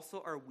 so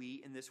also are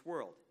we in this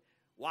world.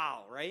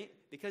 Wow, right?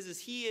 Because as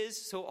he is,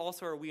 so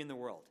also are we in the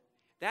world.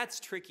 That's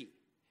tricky.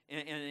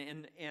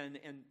 And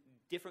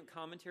different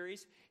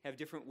commentaries have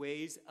different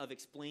ways of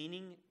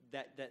explaining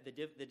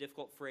the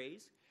difficult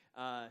phrase.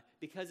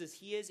 Because as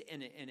he is,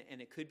 and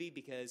it could be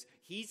because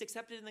he's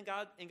accepted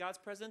in God's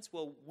presence,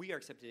 well, we are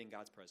accepted in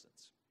God's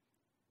presence.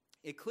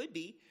 It could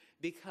be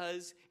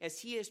because as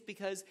he is,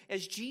 because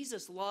as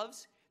Jesus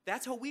loves,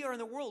 that's how we are in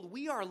the world.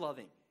 We are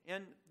loving.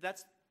 And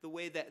that's the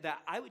way that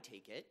I would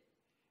take it.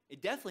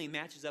 It definitely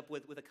matches up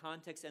with the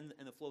context and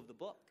the flow of the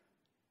book.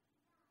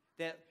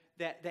 That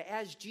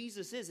as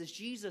Jesus is, as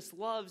Jesus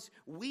loves,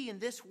 we in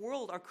this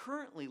world are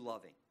currently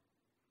loving.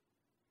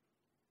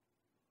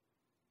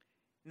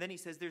 And then he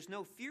says, there's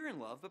no fear in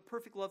love, but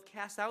perfect love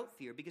casts out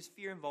fear, because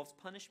fear involves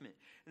punishment.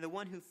 And the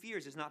one who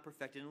fears is not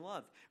perfected in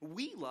love.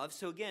 We love,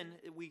 so again,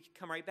 we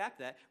come right back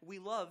to that. We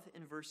love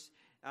in verse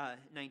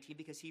 19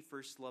 because he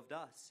first loved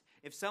us.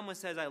 If someone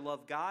says, I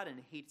love God, and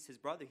hates his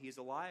brother, he is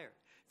a liar.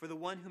 For the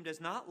one whom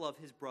does not love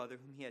his brother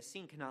whom he has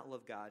seen cannot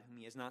love God whom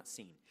he has not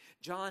seen.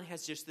 John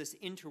has just this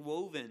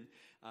interwoven,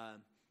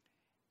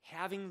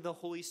 having the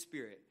Holy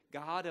Spirit,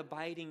 God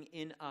abiding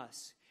in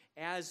us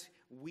as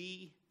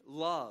we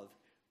love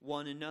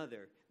one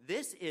another.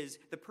 This is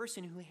the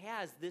person who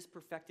has this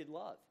perfected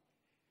love.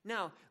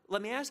 Now,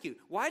 let me ask you,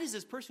 why does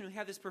this person who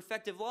has this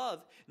perfected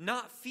love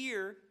not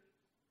fear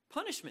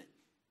punishment?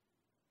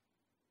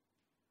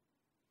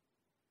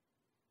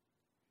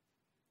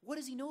 What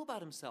does he know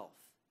about himself?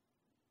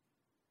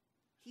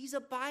 He's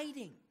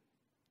abiding.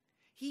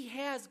 He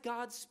has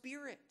God's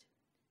Spirit.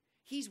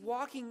 He's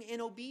walking in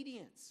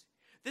obedience.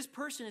 This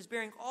person is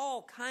bearing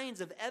all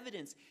kinds of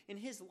evidence in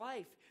his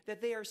life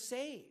that they are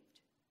saved.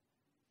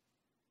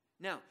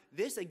 Now,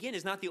 this, again,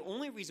 is not the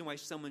only reason why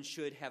someone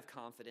should have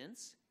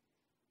confidence.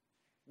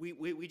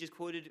 We just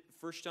quoted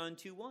 1 John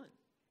 2:1.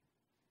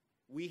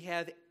 We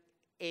have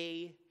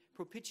a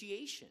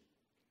propitiation.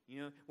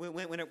 You know,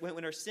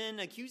 when our sin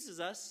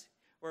accuses us,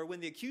 or when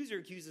the accuser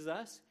accuses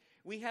us,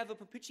 we have a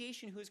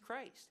propitiation who is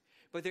Christ.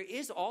 But there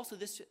is also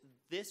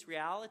this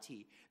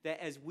reality that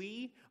as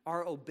we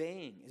are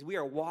obeying, as we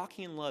are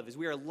walking in love, as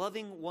we are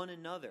loving one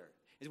another,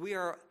 as we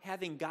are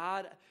having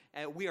God,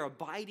 we are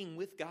abiding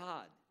with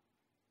God,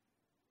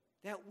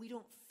 that we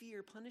don't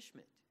fear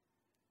punishment.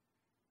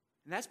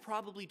 And that's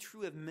probably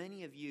true of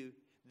many of you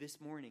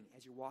this morning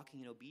as you're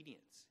walking in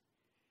obedience.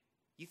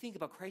 You think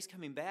about Christ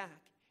coming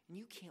back, and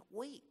you can't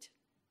wait.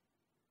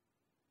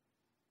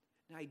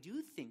 Now, I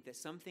do think that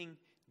something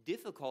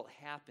difficult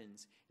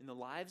happens in the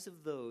lives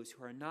of those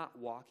who are not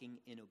walking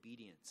in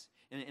obedience.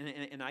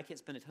 And I can't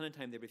spend a ton of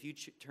time there, but if you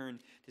turn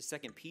to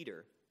 2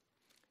 Peter,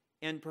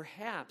 and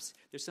perhaps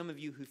there's some of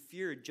you who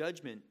fear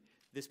judgment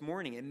this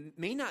morning. It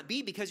may not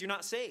be because you're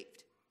not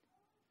saved.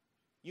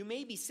 You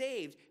may be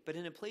saved, but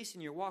in a place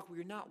in your walk where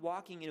you're not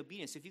walking in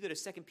obedience. So if you go to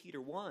 2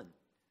 Peter 1,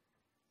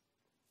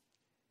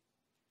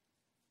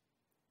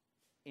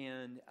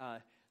 and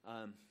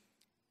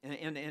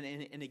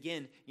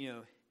again, you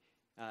know,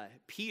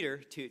 Peter,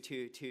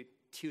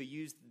 to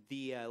use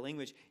the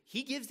language,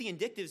 he gives the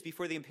indicatives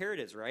before the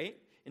imperatives, right?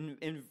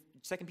 In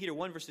 2 Peter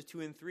 1, verses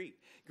 2 and 3.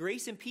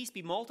 Grace and peace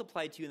be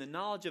multiplied to you in the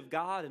knowledge of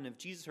God and of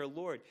Jesus our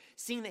Lord,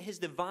 seeing that his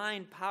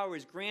divine power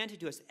is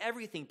granted to us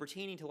everything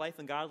pertaining to life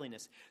and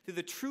godliness, through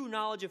the true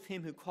knowledge of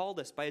him who called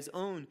us by his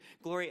own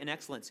glory and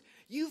excellence.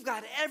 You've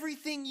got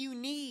everything you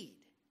need.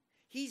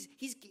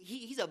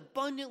 He's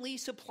abundantly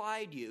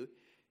supplied you.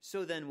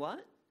 So then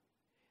what?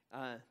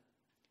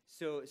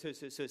 So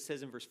it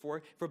says in verse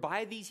 4, for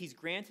by these he's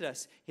granted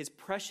us his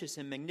precious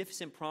and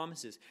magnificent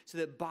promises, so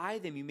that by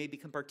them you may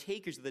become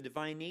partakers of the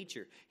divine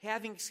nature,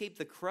 having escaped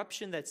the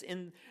corruption that's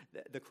in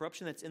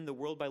the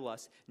world by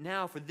lust.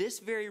 Now, for this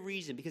very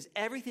reason, because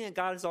everything that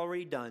God has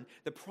already done,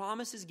 the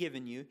promise is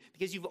given you,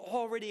 because you've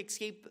already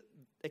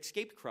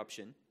escaped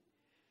corruption,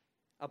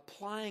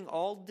 applying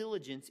all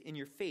diligence in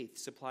your faith,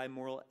 supply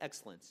moral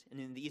excellence. And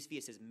in the ESV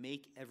it says,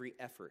 make every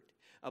effort.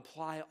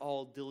 Apply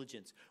all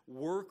diligence.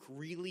 Work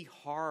really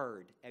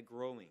hard at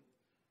growing.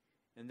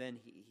 And then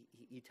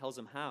he tells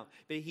them how.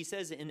 But he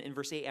says in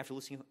verse 8, after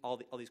listing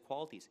all these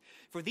qualities,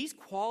 for these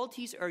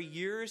qualities are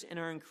yours and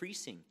are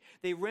increasing.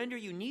 They render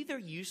you neither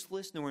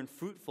useless nor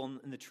unfruitful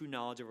in the true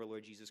knowledge of our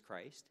Lord Jesus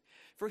Christ.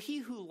 For he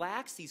who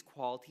lacks these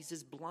qualities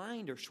is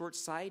blind or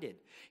short-sighted,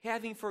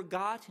 having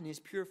forgotten his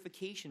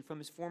purification from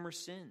his former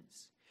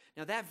sins.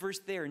 Now that verse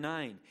there,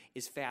 9,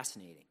 is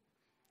fascinating.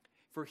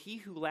 For he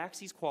who lacks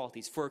these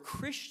qualities, for a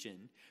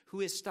Christian who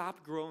has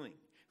stopped growing,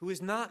 who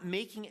is not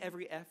making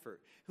every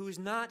effort, who is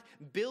not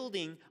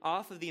building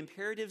off of the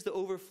imperatives that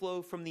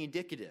overflow from the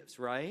indicatives,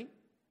 right?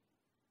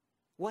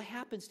 What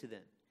happens to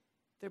them?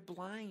 They're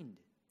blind.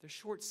 They're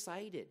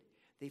short-sighted.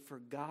 They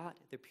forgot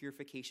their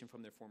purification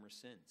from their former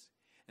sins.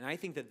 And I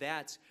think that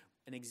that's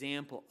an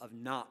example of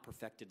not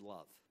perfected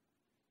love,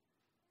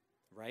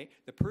 right?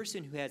 The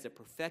person who has a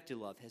perfected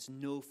love has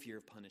no fear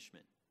of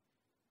punishment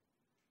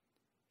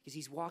because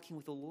he's walking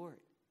with the Lord.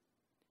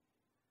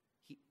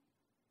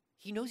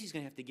 He knows he's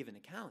going to have to give an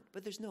account,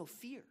 but there's no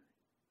fear.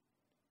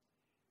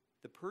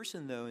 The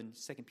person, though, in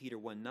 2 Peter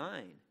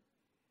 1:9,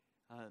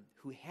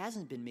 who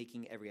hasn't been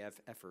making every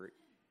effort,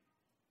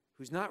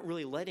 who's not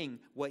really letting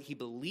what he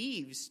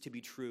believes to be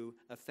true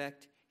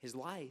affect his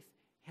life,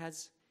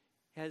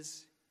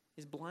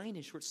 is blind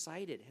and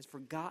short-sighted, has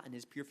forgotten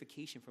his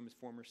purification from his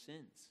former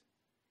sins.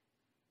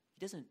 He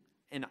doesn't,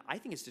 and I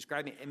think it's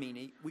describing,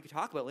 we could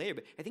talk about it later,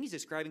 but I think he's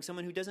describing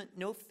someone who doesn't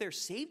know if they're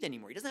saved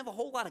anymore. He doesn't have a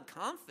whole lot of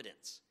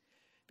confidence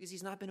because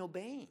he's not been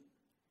obeying.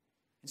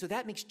 And so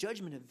that makes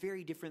judgment a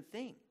very different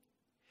thing.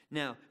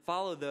 Now,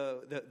 follow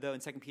though in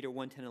 2 Peter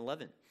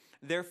 1:10-11.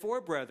 Therefore,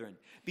 brethren,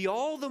 be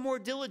all the more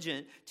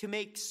diligent to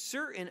make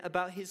certain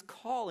about his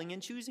calling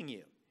and choosing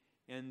you.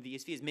 And the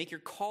ESV is make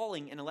your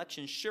calling and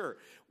election sure.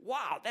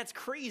 Wow, that's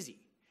crazy.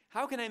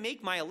 How can I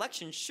make my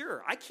election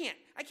sure? I can't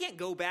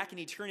go back in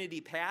eternity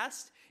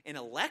past and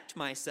elect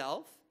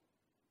myself.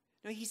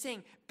 No, he's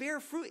saying bear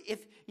fruit.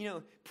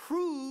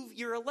 Prove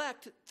your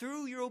elect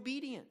through your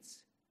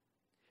obedience.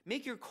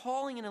 Make your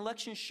calling and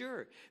election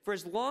sure. For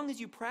as long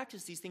as you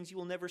practice these things, you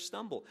will never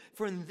stumble.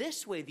 For in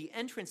this way, the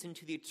entrance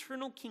into the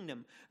eternal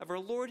kingdom of our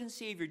Lord and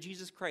Savior,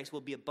 Jesus Christ,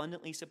 will be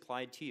abundantly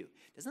supplied to you.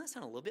 Doesn't that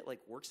sound a little bit like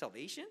work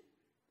salvation?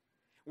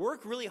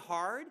 Work really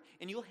hard,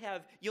 and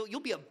you'll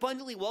be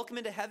abundantly welcome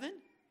into heaven?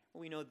 Well,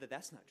 we know that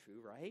that's not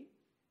true, right?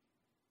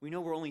 We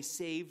know we're only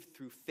saved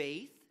through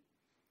faith.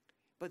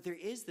 But there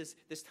is this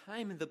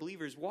time in the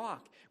believer's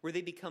walk where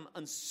they become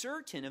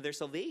uncertain of their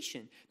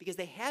salvation because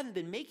they haven't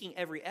been making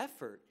every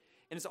effort.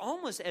 And it's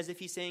almost as if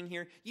he's saying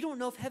here, you don't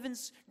know if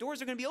heaven's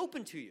doors are going to be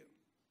open to you.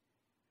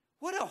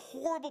 What a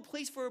horrible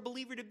place for a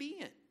believer to be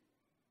in.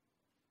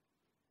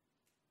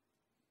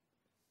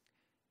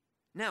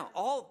 Now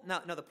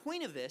the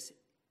point of this,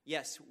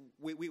 yes,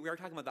 we are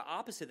talking about the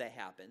opposite that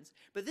happens,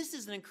 but this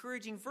is an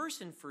encouraging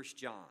verse in 1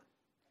 John.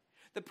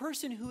 The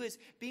person who is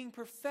being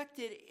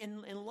perfected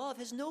in love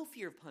has no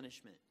fear of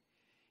punishment.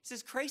 He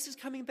says, Christ is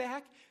coming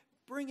back.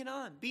 Bring it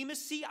on. Bema,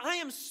 see, I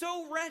am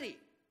so ready.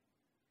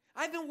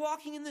 I've been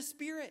walking in the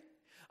Spirit.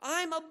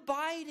 I'm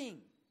abiding.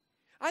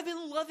 I've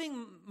been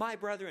loving my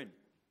brethren.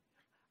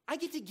 I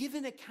get to give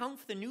an account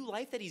for the new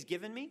life that he's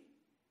given me.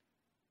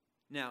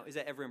 Now, is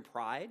that ever in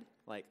pride?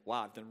 Like,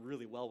 wow, I've done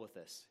really well with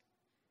this.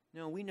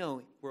 No, we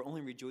know we're only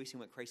rejoicing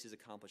what Christ is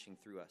accomplishing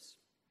through us.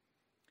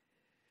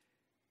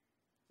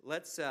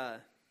 Let's,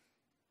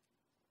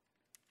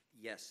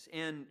 yes,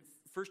 and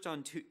 1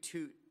 John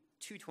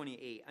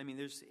 2:28,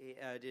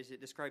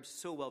 it describes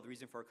so well the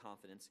reason for our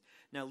confidence.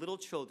 Now, little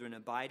children,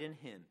 abide in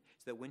him,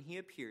 so that when he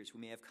appears, we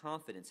may have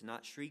confidence and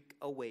not shrink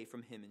away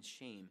from him in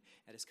shame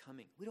at his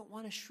coming. We don't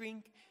want to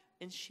shrink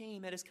in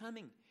shame at his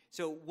coming.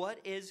 So what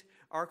is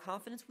our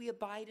confidence? We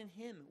abide in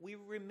him. We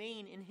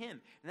remain in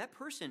him. And that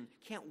person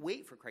can't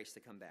wait for Christ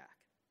to come back.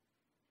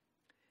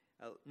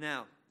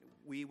 Now,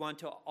 we want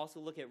to also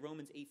look at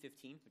Romans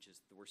 8:15, which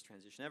is the worst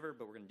transition ever,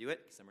 but we're going to do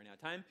it because I'm running out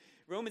of time.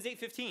 Romans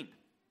 8:15.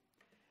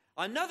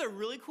 Another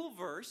really cool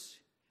verse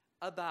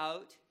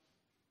about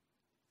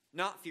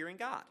not fearing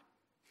God.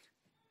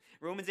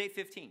 Romans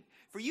 8:15.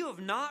 For you have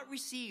not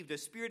received a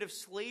spirit of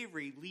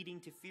slavery leading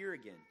to fear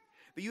again,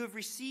 but you have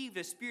received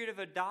a spirit of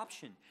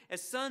adoption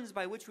as sons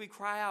by which we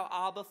cry out,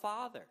 Abba,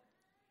 Father.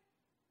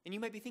 And you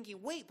might be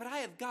thinking, wait, but I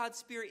have God's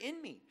Spirit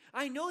in me.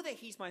 I know that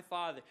he's my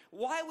Father.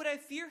 Why would I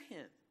fear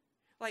him?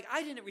 Like,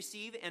 I didn't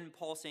receive, and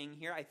Paul's saying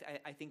here,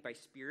 I think by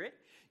Spirit,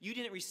 you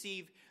didn't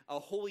receive a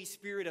Holy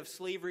Spirit of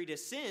slavery to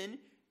sin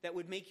that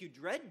would make you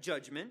dread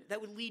judgment,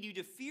 that would lead you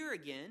to fear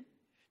again.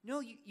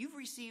 No, you've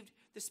received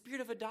the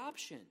Spirit of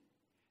adoption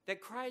that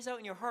cries out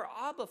in your heart,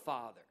 Abba,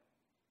 Father.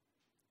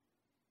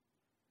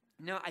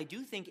 Now, I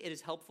do think it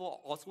is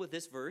helpful also with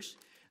this verse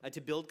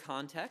to build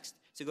context.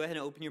 So go ahead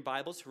and open your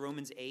Bibles to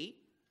Romans 8.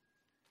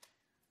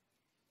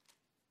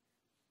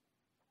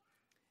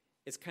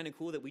 It's kind of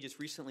cool that we just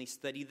recently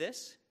studied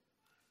this.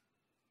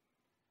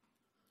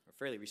 Or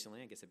fairly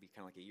recently. I guess it'd be kind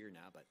of like a year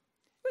now, but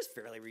it was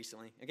fairly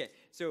recently. Okay,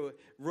 so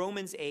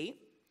Romans 8.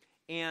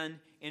 And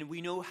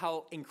we know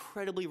how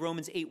incredibly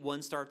Romans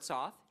 8:1 starts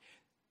off.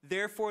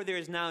 Therefore, there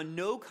is now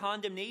no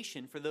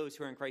condemnation for those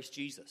who are in Christ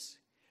Jesus.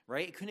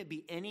 Right? It couldn't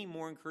be any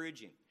more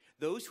encouraging.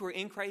 Those who are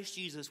in Christ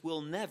Jesus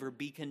will never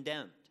be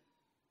condemned.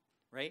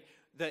 Right?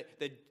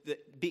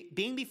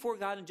 Being before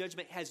God in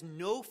judgment has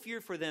no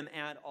fear for them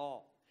at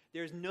all.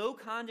 There's no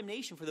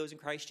condemnation for those in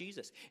Christ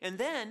Jesus. And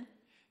then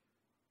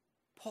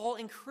Paul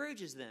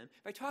encourages them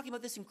by talking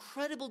about this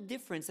incredible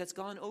difference that's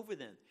gone over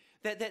them.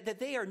 That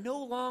they are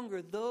no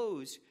longer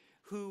those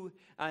who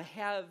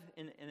have,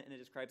 and it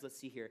describes, let's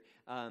see here,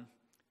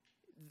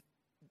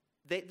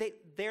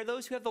 They're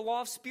those who have the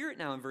law of spirit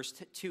now in verse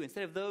 2,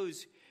 instead of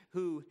those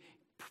who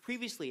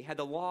previously had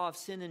the law of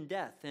sin and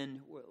death.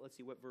 And let's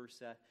see what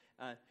verse.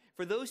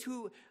 For those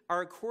who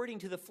are according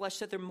to the flesh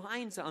set their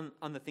minds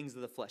on the things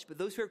of the flesh, but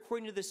those who are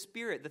according to the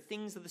Spirit, the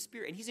things of the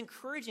Spirit. And he's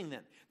encouraging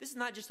them. This is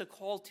not just a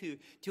call to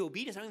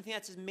obedience. I don't think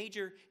that's his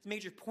major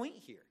point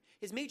here.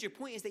 His major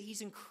point is that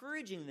he's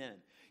encouraging them.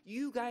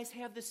 You guys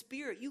have the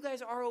Spirit. You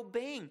guys are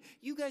obeying.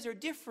 You guys are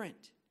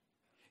different.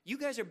 You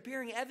guys are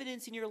bearing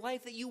evidence in your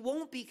life that you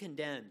won't be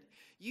condemned.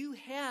 You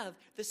have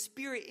the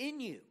Spirit in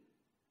you.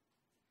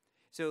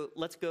 So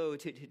let's go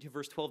to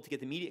verse 12 to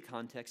get the immediate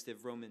context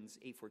of Romans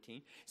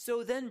 8:14.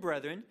 So then,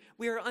 brethren,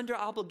 we are under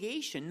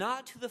obligation,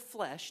 not to the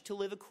flesh, to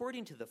live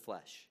according to the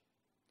flesh.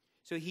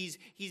 So he's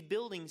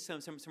building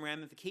some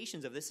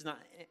ramifications of this. It's not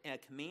a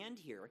command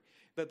here,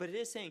 but it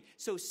is saying,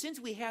 so since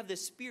we have the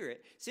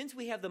Spirit, since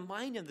we have the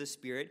mind of the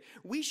Spirit,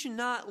 we should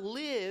not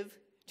live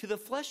to the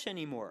flesh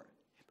anymore,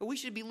 but we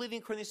should be living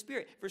according to the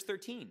Spirit. Verse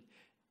 13.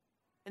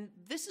 And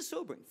this is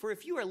sobering. For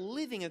if you are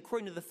living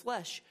according to the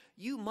flesh,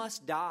 you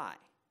must die.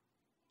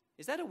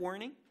 Is that a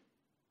warning?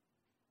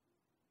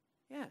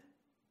 Yeah.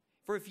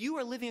 For if you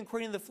are living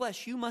according to the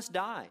flesh, you must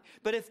die.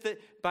 But if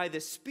by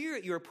the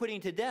Spirit you are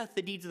putting to death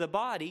the deeds of the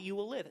body, you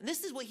will live. And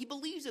this is what he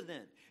believes of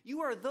them.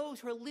 You are those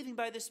who are living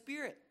by the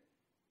Spirit.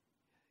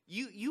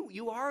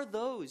 You are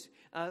those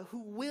who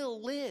will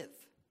live.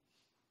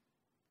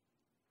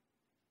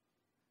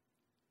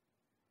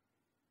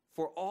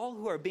 For all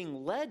who are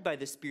being led by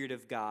the Spirit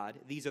of God,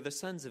 these are the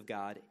sons of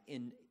God,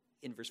 in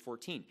verse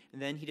 14.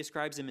 And then he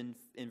describes them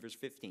in verse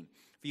 15.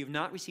 For you have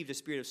not received a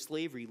spirit of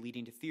slavery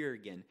leading to fear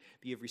again,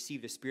 but you have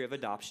received a spirit of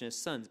adoption as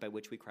sons, by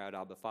which we cry out,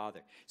 Abba,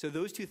 Father. So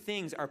those two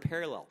things are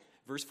parallel.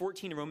 Verse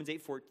 14 in Romans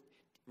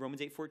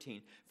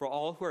 8:14. For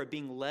all who are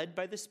being led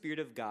by the Spirit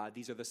of God,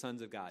 these are the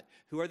sons of God.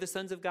 Who are the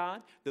sons of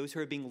God? Those who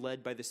are being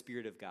led by the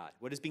Spirit of God.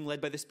 What does being led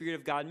by the Spirit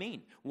of God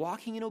mean?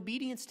 Walking in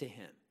obedience to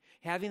him,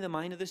 having the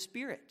mind of the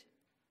Spirit.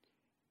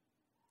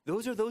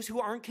 Those are those who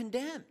aren't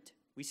condemned.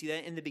 We see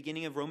that in the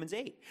beginning of Romans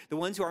 8. The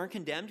ones who aren't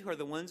condemned, who are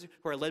the ones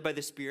who are led by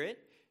the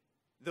Spirit,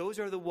 those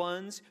are the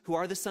ones who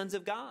are the sons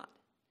of God.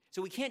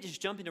 So we can't just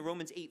jump into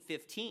Romans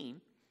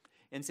 8:15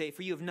 and say,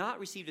 for you have not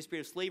received a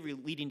spirit of slavery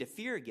leading to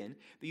fear again,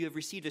 but you have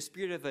received a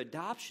spirit of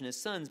adoption as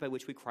sons, by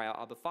which we cry out,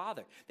 Abba,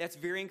 Father. That's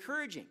very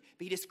encouraging.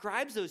 But he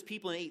describes those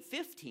people in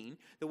 8:15,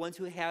 the ones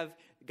who have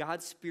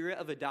God's spirit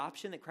of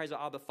adoption that cries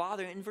out, Abba,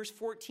 Father, in verse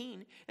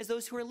 14, as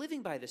those who are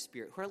living by the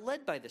Spirit, who are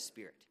led by the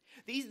Spirit.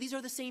 These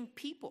are the same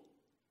people.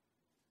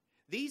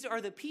 These are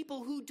the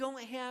people who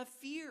don't have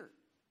fear.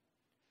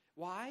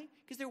 Why?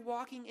 Because they're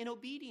walking in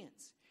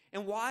obedience.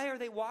 And why are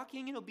they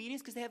walking in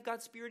obedience? Because they have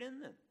God's Spirit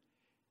in them.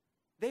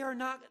 They are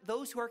not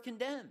those who are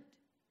condemned.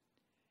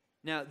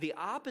 Now, the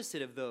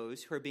opposite of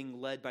those who are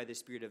being led by the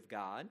Spirit of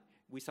God,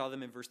 we saw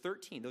them in verse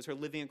 13. Those who are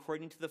living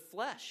according to the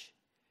flesh.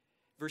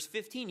 Verse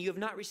 15, you have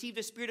not received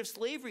a spirit of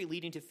slavery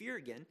leading to fear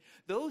again.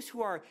 Those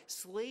who are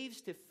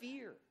slaves to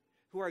fear,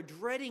 who are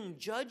dreading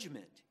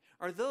judgment,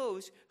 are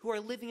those who are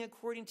living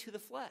according to the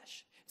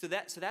flesh. So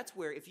that's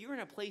where, if you're in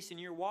a place in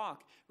your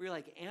walk where you're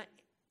like,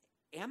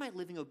 am I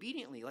living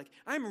obediently? Like,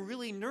 I'm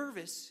really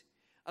nervous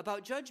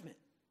about judgment.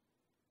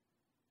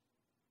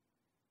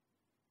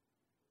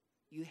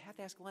 You have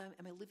to ask, well,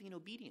 am I living in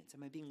obedience?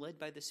 Am I being led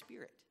by the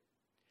Spirit?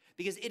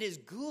 Because it is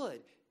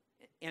good,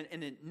 and I'm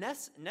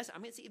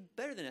going to say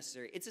better than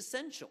necessary. It's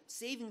essential.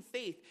 Saving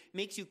faith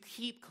makes you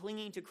keep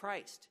clinging to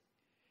Christ.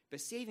 But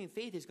saving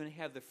faith is going to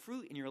have the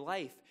fruit in your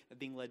life of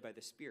being led by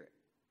the Spirit.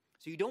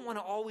 So you don't want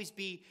to always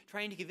be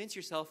trying to convince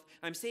yourself,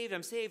 I'm saved,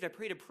 I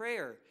prayed a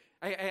prayer.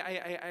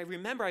 I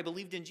remember I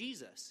believed in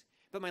Jesus.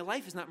 But my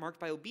life is not marked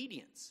by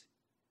obedience.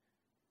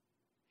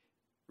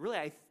 Really,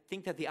 I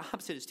think that the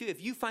opposite is true.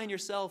 If you find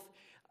yourself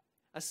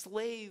a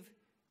slave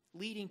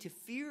leading to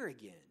fear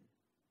again,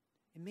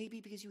 it may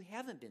be because you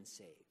haven't been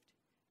saved.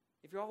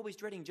 If you're always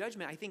dreading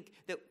judgment, I think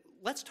that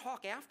let's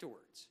talk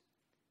afterwards.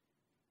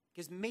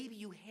 Because maybe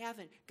you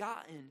haven't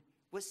gotten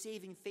what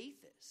saving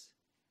faith is.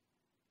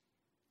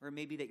 Or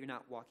maybe that you're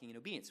not walking in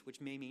obedience, which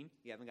may mean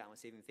you haven't gotten what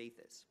saving faith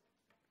is.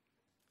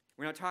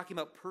 We're not talking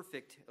about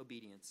perfect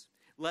obedience.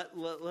 Let's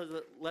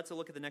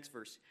look at the next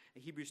verse,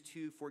 Hebrews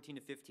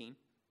 2:14-15.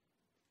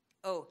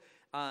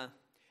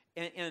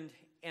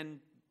 And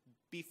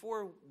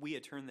before we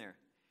turn there,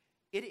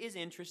 it is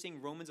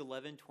interesting, Romans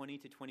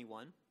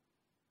 11:20-21.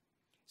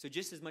 So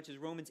just as much as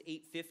Romans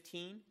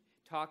 8:15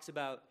 talks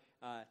about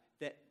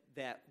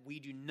that we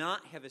do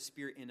not have a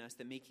spirit in us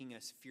that making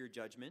us fear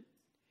judgment,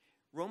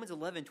 Romans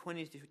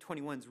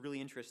 11:20-21 is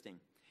really interesting.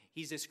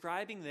 He's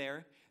describing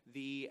there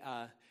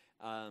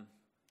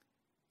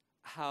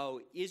how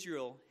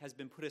Israel has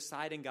been put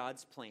aside in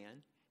God's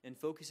plan and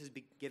focus is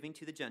giving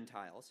to the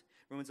Gentiles.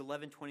 Romans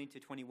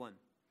 11:20-21.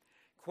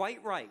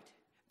 Quite right.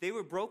 They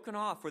were broken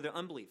off for their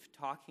unbelief,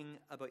 talking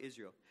about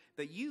Israel.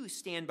 But you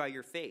stand by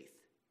your faith.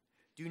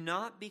 Do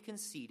not be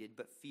conceited,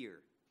 but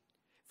fear.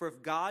 For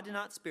if God did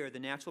not spare the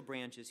natural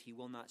branches, he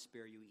will not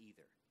spare you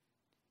either.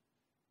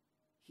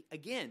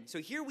 Again, so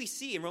here we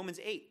see in Romans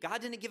 8,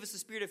 God didn't give us a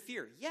spirit of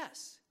fear.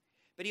 Yes.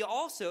 But he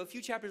also, a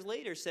few chapters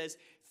later, says,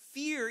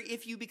 fear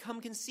if you become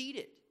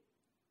conceited.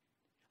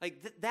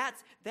 Like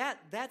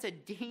that's a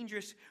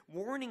dangerous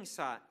warning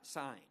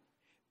sign.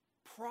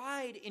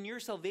 Pride in your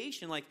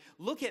salvation, like,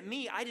 look at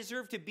me, I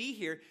deserve to be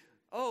here.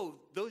 Oh,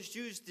 those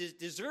Jews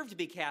deserve to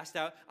be cast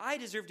out. I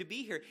deserve to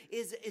be here,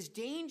 is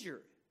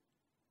danger.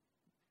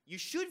 You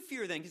should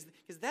fear them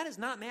because that is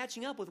not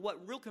matching up with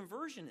what real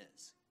conversion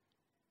is.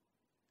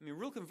 I mean,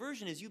 real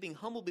conversion is you being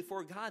humble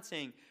before God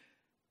saying,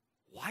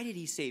 why did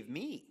he save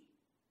me?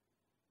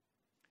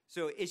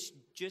 So it's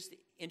just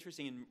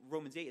interesting in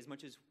Romans 8, as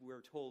much as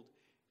we're told,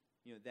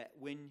 that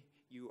when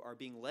you are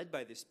being led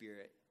by the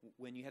Spirit,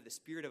 when you have the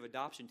Spirit of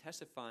adoption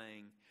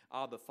testifying,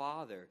 Abba,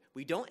 Father,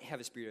 we don't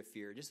have a spirit of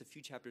fear. Just a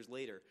few chapters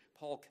later,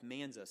 Paul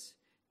commands us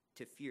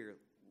to fear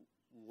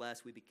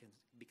lest we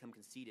become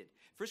conceited.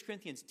 1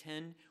 Corinthians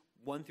 10,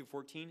 1 through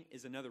 14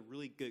 is another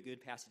really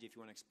good passage if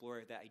you want to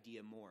explore that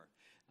idea more.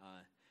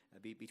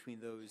 Between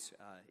those,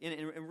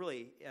 and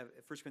really,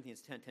 1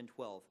 Corinthians 10,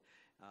 12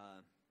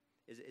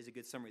 is a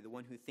good summary. The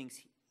one who thinks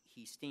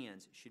he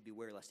stands should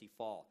beware lest he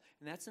fall.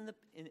 And that's in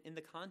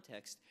the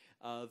context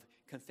of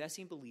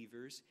confessing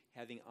believers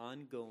having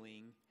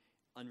ongoing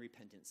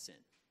unrepentant sin.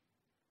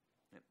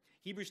 Right.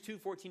 Hebrews 2,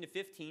 14 to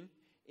 15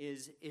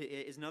 is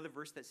another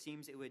verse that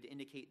seems it would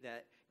indicate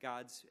that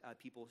God's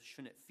people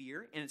shouldn't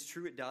fear, and it's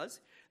true, it does.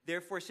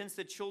 Therefore, since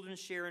the children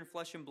share in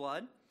flesh and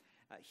blood,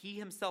 he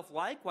himself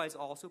likewise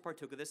also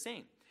partook of the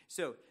same.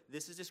 So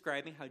this is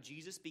describing how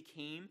Jesus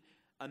became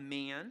a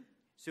man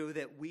so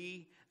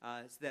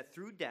that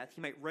through death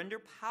he might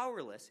render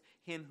powerless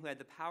him who had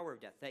the power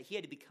of death. That he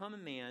had to become a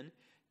man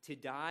to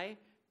die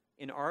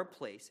in our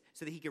place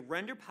so that he could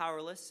render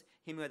powerless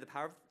him who had the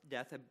power of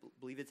death. I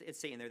believe it's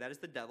Satan there. That is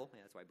the devil.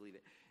 Yeah, that's why I believe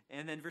it.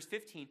 And then verse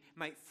 15,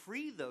 might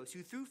free those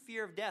who through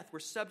fear of death were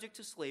subject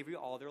to slavery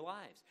all their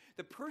lives.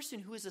 The person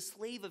who is a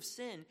slave of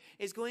sin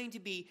is going to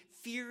be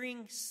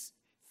fearing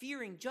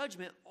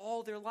judgment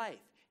all their life.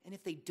 And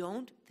if they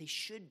don't, they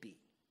should be.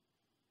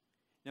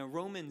 Now,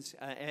 Romans,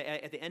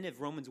 at the end of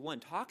Romans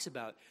 1, talks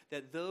about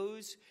that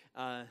those,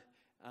 that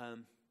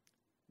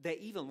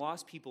even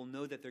lost people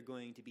know that they're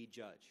going to be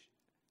judged.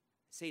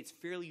 Say it's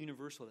fairly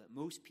universal that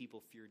most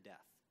people fear death.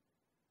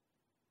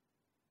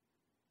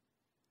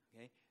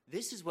 Okay?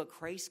 This is what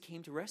Christ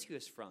came to rescue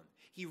us from.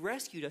 He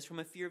rescued us from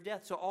a fear of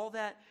death. So all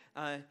that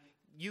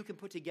you can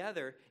put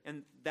together,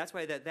 and that's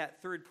why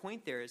that third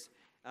point there is,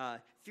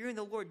 fearing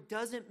the Lord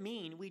doesn't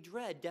mean we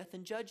dread death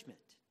and judgment.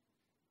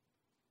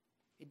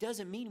 It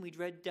doesn't mean we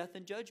dread death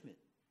and judgment.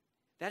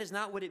 That is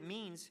not what it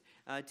means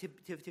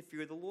to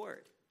fear the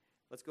Lord.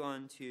 Let's go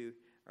on to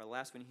our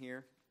last one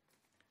here.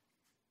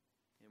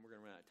 And we're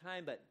going to run out of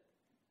time, but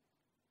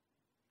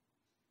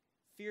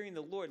fearing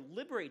the Lord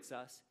liberates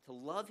us to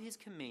love his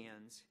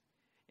commands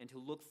and to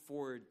look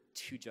forward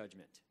to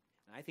judgment.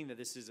 And I think that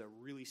this is a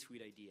really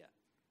sweet idea.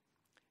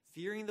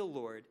 Fearing the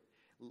Lord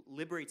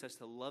liberates us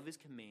to love his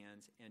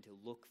commands and to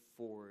look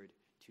forward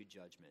to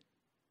judgment.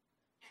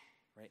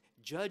 Right?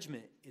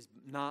 Judgment is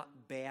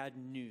not bad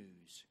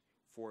news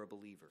for a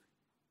believer.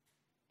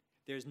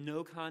 There's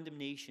no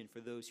condemnation for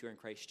those who are in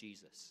Christ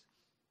Jesus.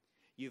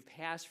 You've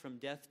passed from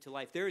death to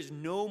life. There is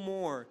no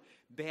more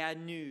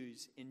bad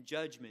news in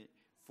judgment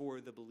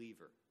for the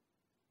believer.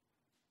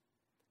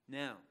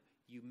 Now,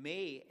 you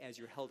may, as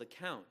you're held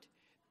account,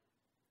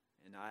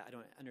 and I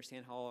don't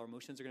understand how our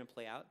emotions are going to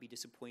play out, be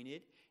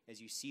disappointed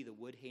as you see the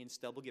wood, hay, and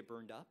stubble get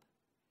burned up.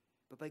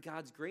 But by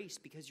God's grace,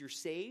 because you're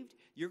saved,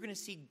 you're going to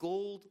see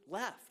gold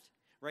left,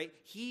 right?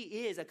 He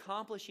is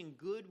accomplishing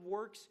good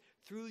works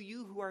through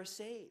you who are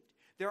saved.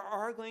 There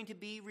are going to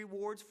be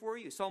rewards for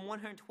you. Psalm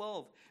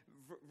 112,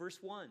 verse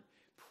 1.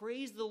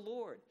 Praise the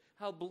Lord.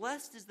 How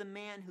blessed is the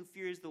man who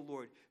fears the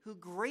Lord, who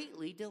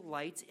greatly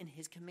delights in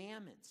his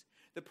commandments.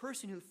 The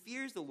person who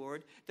fears the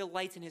Lord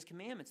delights in his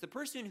commandments. The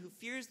person who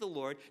fears the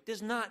Lord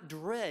does not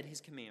dread his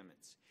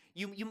commandments.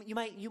 You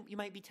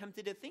might be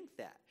tempted to think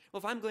that. Well,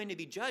 if I'm going to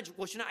be judged,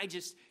 well, shouldn't I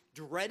just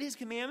dread his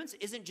commandments?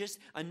 Isn't just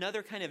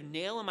another kind of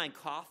nail in my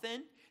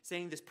coffin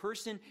saying this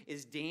person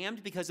is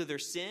damned because of their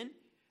sin?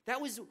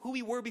 That was who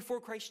we were before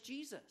Christ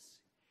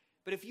Jesus.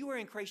 But if you are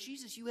in Christ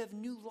Jesus, you have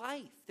new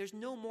life. There's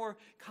no more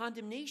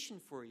condemnation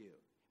for you.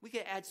 We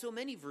could add so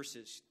many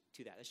verses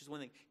to that. That's just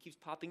one that keeps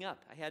popping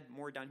up. I had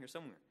more down here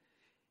somewhere.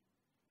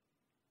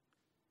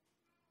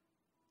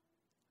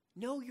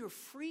 No, you're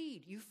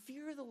freed. You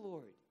fear the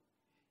Lord.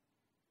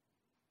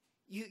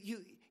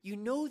 You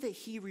know that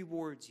he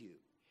rewards you.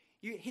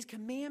 His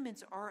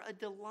commandments are a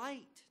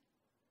delight.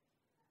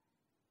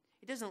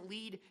 It doesn't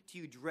lead to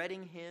you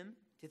dreading him,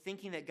 to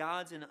thinking that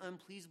God's an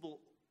unpleasable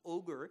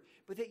ogre,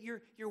 but that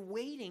you're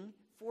waiting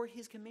for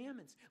his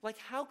commandments. Like,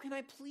 how can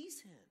I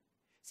please him?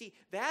 See,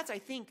 that's, I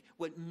think,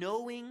 what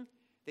knowing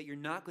that you're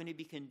not going to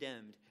be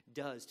condemned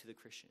does to the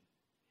Christian.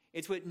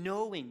 It's what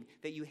knowing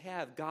that you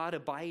have God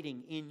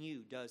abiding in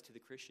you does to the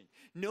Christian.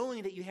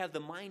 Knowing that you have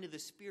the mind of the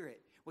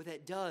Spirit, what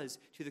that does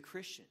to the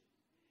Christian.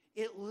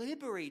 It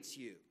liberates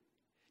you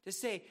to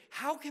say,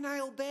 how can I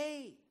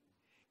obey?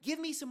 Give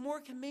me some more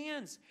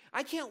commands.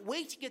 I can't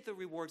wait to get the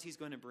rewards he's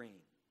going to bring.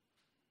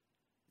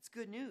 It's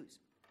good news.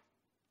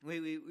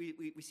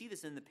 We see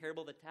this in the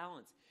parable of the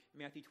talents,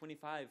 Matthew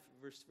 25,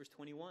 verse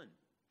 21.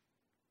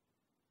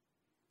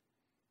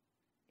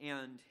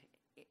 And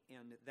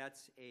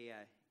that's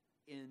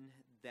in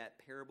that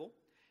parable,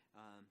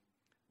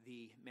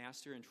 the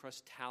master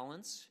entrusts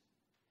talents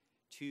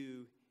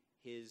to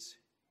his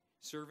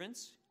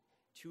servants.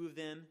 2 of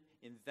them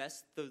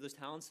invest those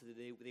talents so that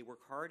they work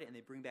hard and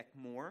they bring back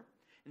more.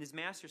 And his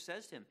master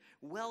says to him,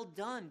 "Well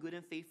done, good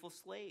and faithful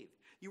slave.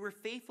 You were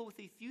faithful with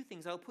a few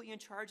things. I will put you in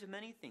charge of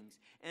many things.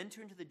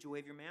 Enter into the joy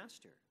of your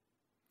master."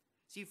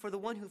 See, for the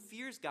one who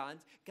fears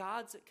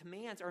God's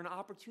commands are an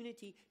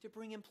opportunity to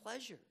bring him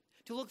pleasure,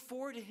 to look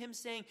forward to him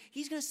saying,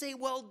 he's going to say,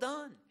 "Well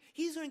done."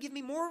 He's going to give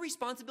me more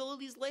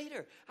responsibilities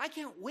later. I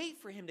can't wait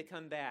for him to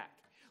come back.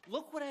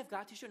 Look what I've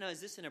got to show. Now,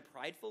 is this in a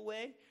prideful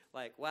way?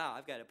 Like, wow,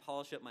 I've got to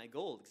polish up my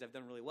gold because I've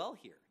done really well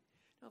here.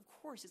 No, of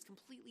course, it's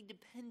completely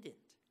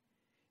dependent.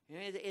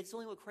 It's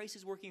only what Christ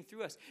is working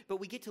through us. But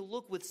we get to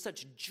look with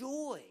such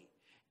joy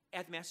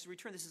at the master's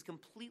return. This is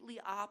completely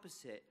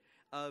opposite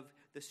of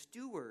the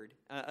steward,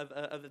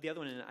 of the other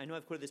one. And I know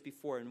I've quoted this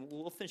before, and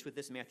we'll finish with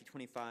this in Matthew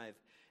 25.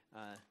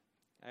 I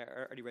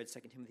already read 2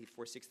 Timothy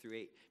 4, 6 through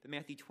 8. But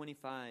Matthew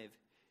 25,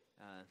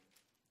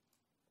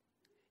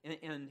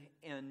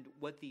 and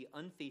what the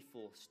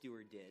unfaithful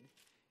steward did,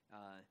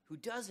 who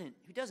doesn't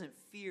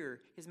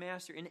fear his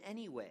master in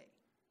any way.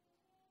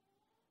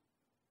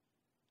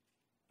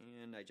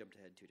 And I jumped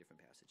ahead to a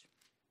different passage.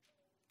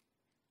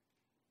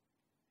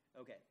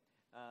 Okay.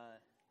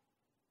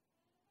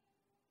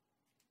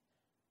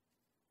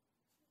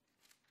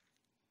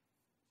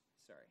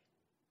 Sorry.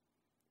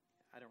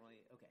 I don't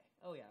really... Okay.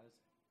 Oh, yeah.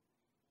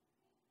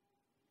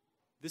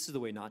 This is the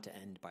way not to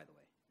end, by the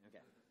way.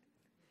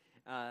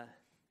 Okay.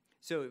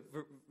 So,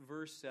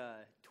 verse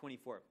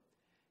 24.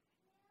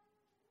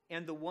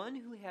 And the one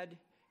who had...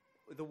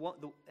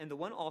 and the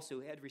one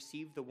also who had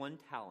received the 1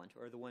 talent,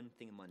 or the 1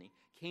 thing of money,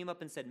 came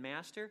up and said,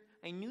 "Master,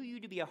 I knew you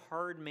to be a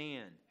hard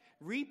man,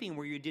 reaping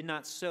where you did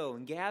not sow,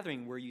 and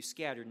gathering where you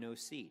scattered no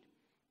seed."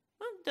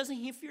 Well, doesn't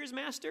he fear his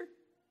master?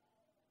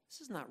 This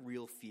is not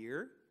real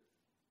fear.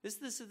 This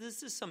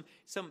is some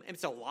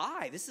it's a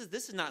lie. This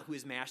is not who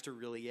his master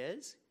really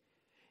is.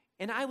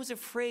 "And I was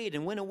afraid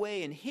and went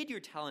away and hid your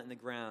talent in the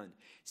ground.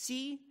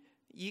 See,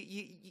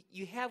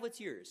 you have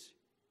what's yours.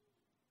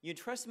 You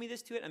entrusted me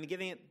this to it. I'm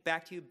giving it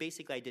back to you.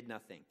 Basically, I did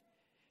nothing."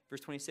 Verse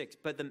 26,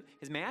 "But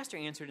his master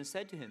answered and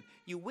said to him,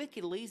 'You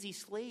wicked, lazy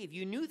slave,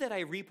 you knew that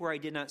I reap where I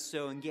did not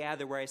sow and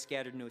gather where I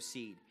scattered no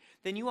seed.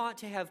 Then you ought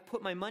to have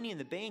put my money in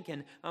the bank,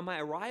 and on my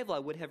arrival I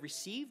would have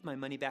received my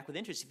money back with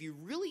interest.' If you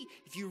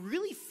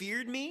really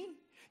feared me,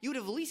 you would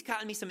have at least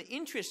gotten me some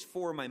interest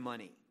for my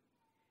money.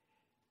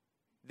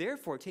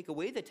 Therefore, take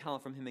away the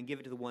talent from him and give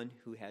it to the one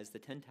who has the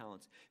 10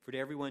 talents. For to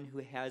everyone who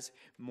has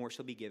more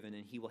shall be given,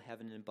 and he will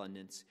have an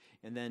abundance."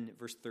 And then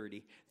verse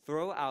 30,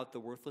 "Throw out the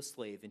worthless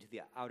slave into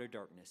the outer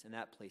darkness. In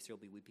that place there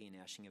will be weeping and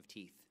gnashing of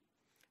teeth."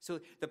 So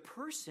the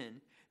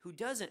person who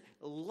doesn't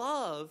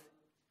love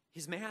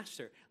his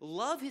master,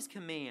 love his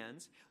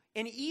commands,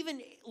 and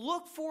even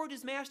look forward to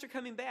his master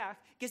coming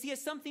back because he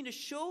has something to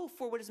show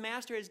for what his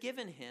master has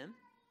given him,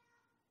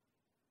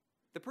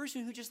 the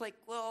person who just like,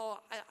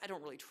 well, I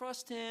don't really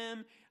trust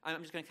him.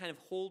 I'm just going to kind of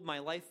hold my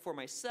life for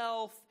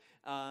myself.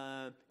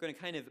 Going to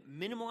kind of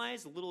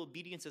minimize a little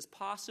obedience as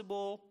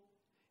possible.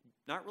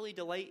 Not really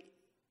delight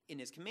in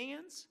his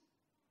commands.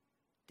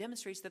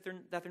 Demonstrates that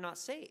they're not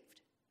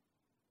saved.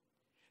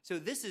 So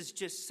this is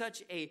just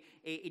such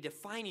a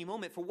defining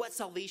moment for what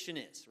salvation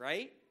is,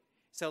 right?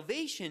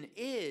 Salvation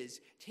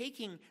is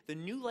taking the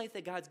new life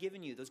that God's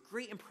given you, those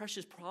great and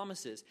precious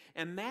promises,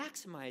 and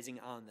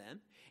maximizing on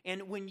them.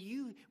 And when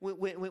you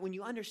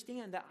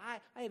understand that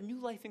I have new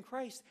life in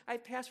Christ,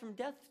 I've passed from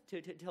death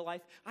to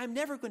life, I'm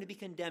never going to be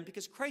condemned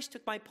because Christ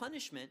took my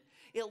punishment,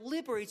 it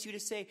liberates you to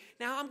say,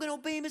 now I'm going to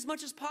obey him as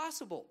much as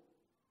possible.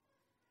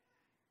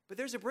 But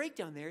there's a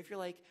breakdown there if you're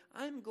like,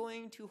 I'm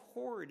going to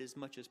hoard as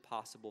much as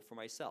possible for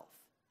myself.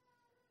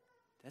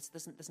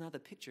 That's not the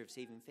picture of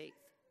saving faith.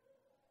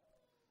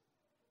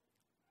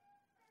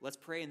 Let's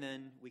pray, and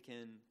then we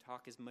can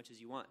talk as much as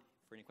you want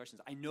for any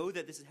questions. I know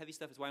that this is heavy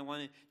stuff. That's why I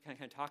want to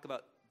kind of talk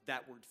about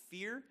that word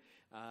fear.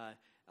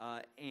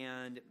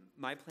 And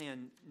my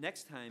plan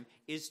next time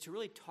is to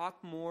really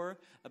talk more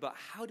about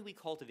how do we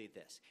cultivate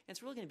this. And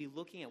it's really going to be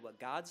looking at what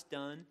God's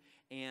done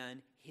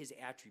and his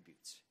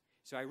attributes.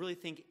 So I really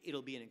think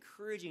it'll be an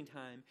encouraging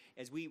time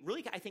as we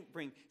really, I think,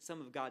 bring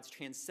some of God's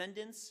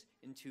transcendence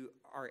into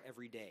our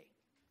everyday.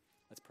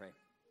 Let's pray.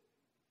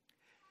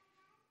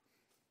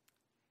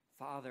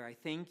 Father, I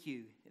thank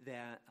you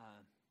that,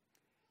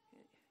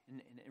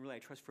 and really I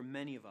trust for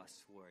many of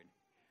us, Lord,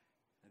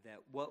 that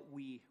what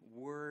we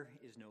were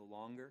is no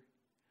longer,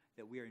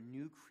 that we are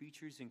new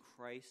creatures in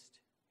Christ,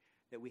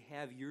 that we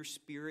have your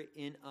Spirit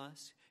in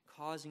us,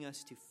 causing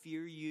us to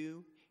fear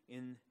you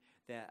in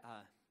that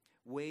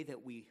way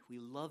that we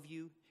love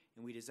you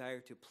and we desire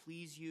to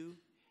please you,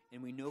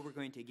 and we know we're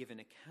going to give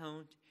an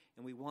account,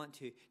 and we want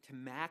to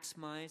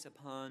maximize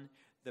upon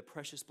the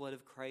precious blood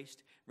of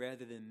Christ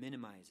rather than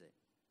minimize it.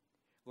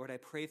 Lord, I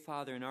pray,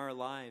 Father, in our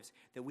lives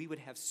that we would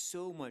have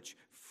so much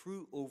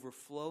fruit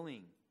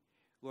overflowing,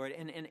 Lord,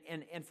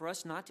 and for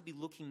us not to be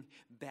looking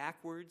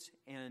backwards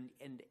and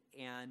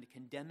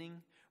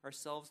condemning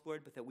ourselves,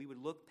 Lord, but that we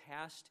would look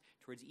past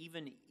towards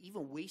even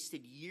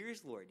wasted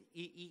years, Lord,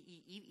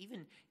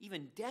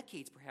 even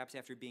decades perhaps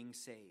after being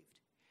saved,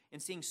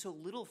 and seeing so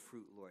little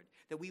fruit, Lord,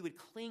 that we would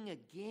cling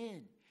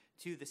again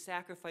to the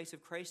sacrifice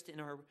of Christ in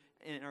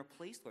our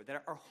place, Lord,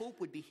 that our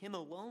hope would be him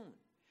alone,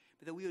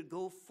 but that we would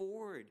go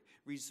forward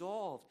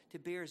resolved to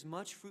bear as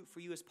much fruit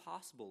for you as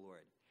possible,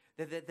 Lord.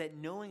 That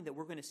knowing that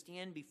we're going to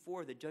stand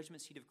before the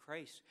judgment seat of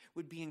Christ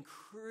would be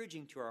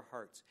encouraging to our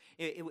hearts.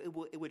 It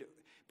would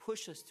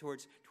push us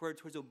towards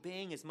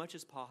obeying as much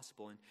as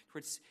possible and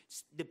towards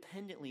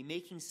dependently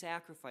making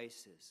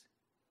sacrifices.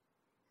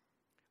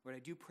 Lord, I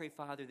do pray,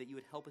 Father, that you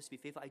would help us to be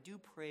faithful. I do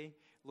pray,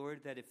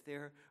 Lord, that if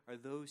there are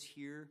those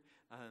here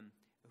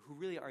who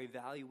really are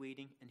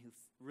evaluating and who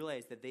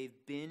realize that they've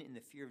been in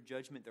the fear of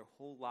judgment their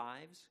whole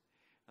lives,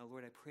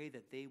 Lord, I pray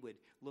that they would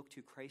look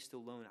to Christ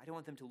alone. I don't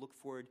want them to look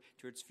forward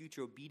towards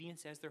future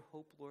obedience as their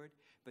hope, Lord,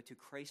 but to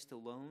Christ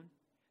alone,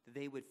 that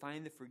they would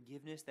find the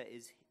forgiveness that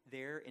is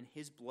there in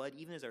his blood,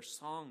 even as our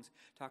songs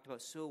talked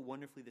about so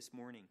wonderfully this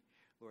morning,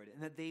 Lord,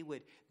 and that they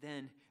would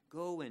then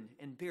go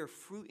and bear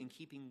fruit in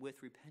keeping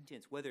with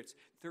repentance, whether it's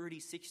 30,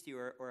 60,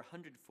 or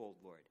 100-fold,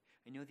 Lord.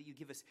 I know that you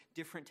give us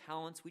different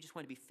talents. We just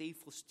want to be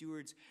faithful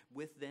stewards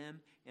with them,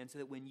 and so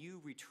that when you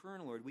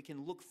return, Lord, we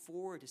can look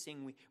forward to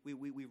saying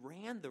we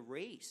ran the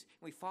race,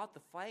 we fought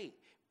the fight.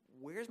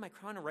 Where's my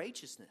crown of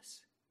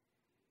righteousness?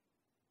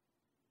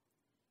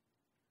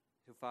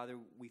 So, Father,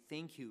 we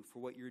thank you for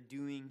what you're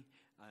doing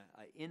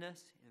in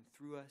us and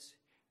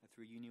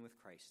through union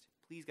with Christ.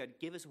 Please, God,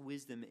 give us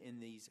wisdom in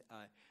these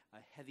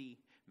heavy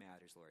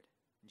matters, Lord.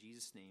 In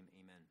Jesus' name,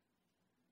 amen.